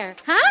solitaire,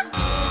 huh?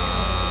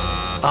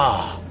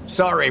 Ah, oh,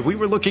 sorry. We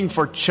were looking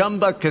for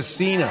Chumba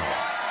Casino.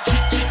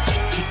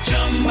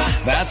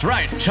 That's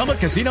right.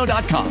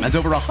 ChumbaCasino.com has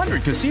over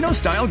 100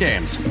 casino-style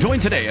games.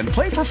 Join today and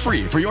play for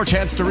free for your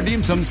chance to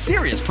redeem some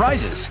serious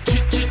prizes.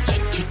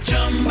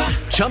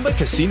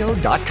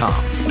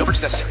 ChumbaCasino.com. No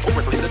purchase necessary. Void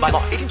where prohibited by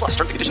law. 18+. Terms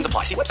and conditions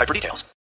apply. See website for details.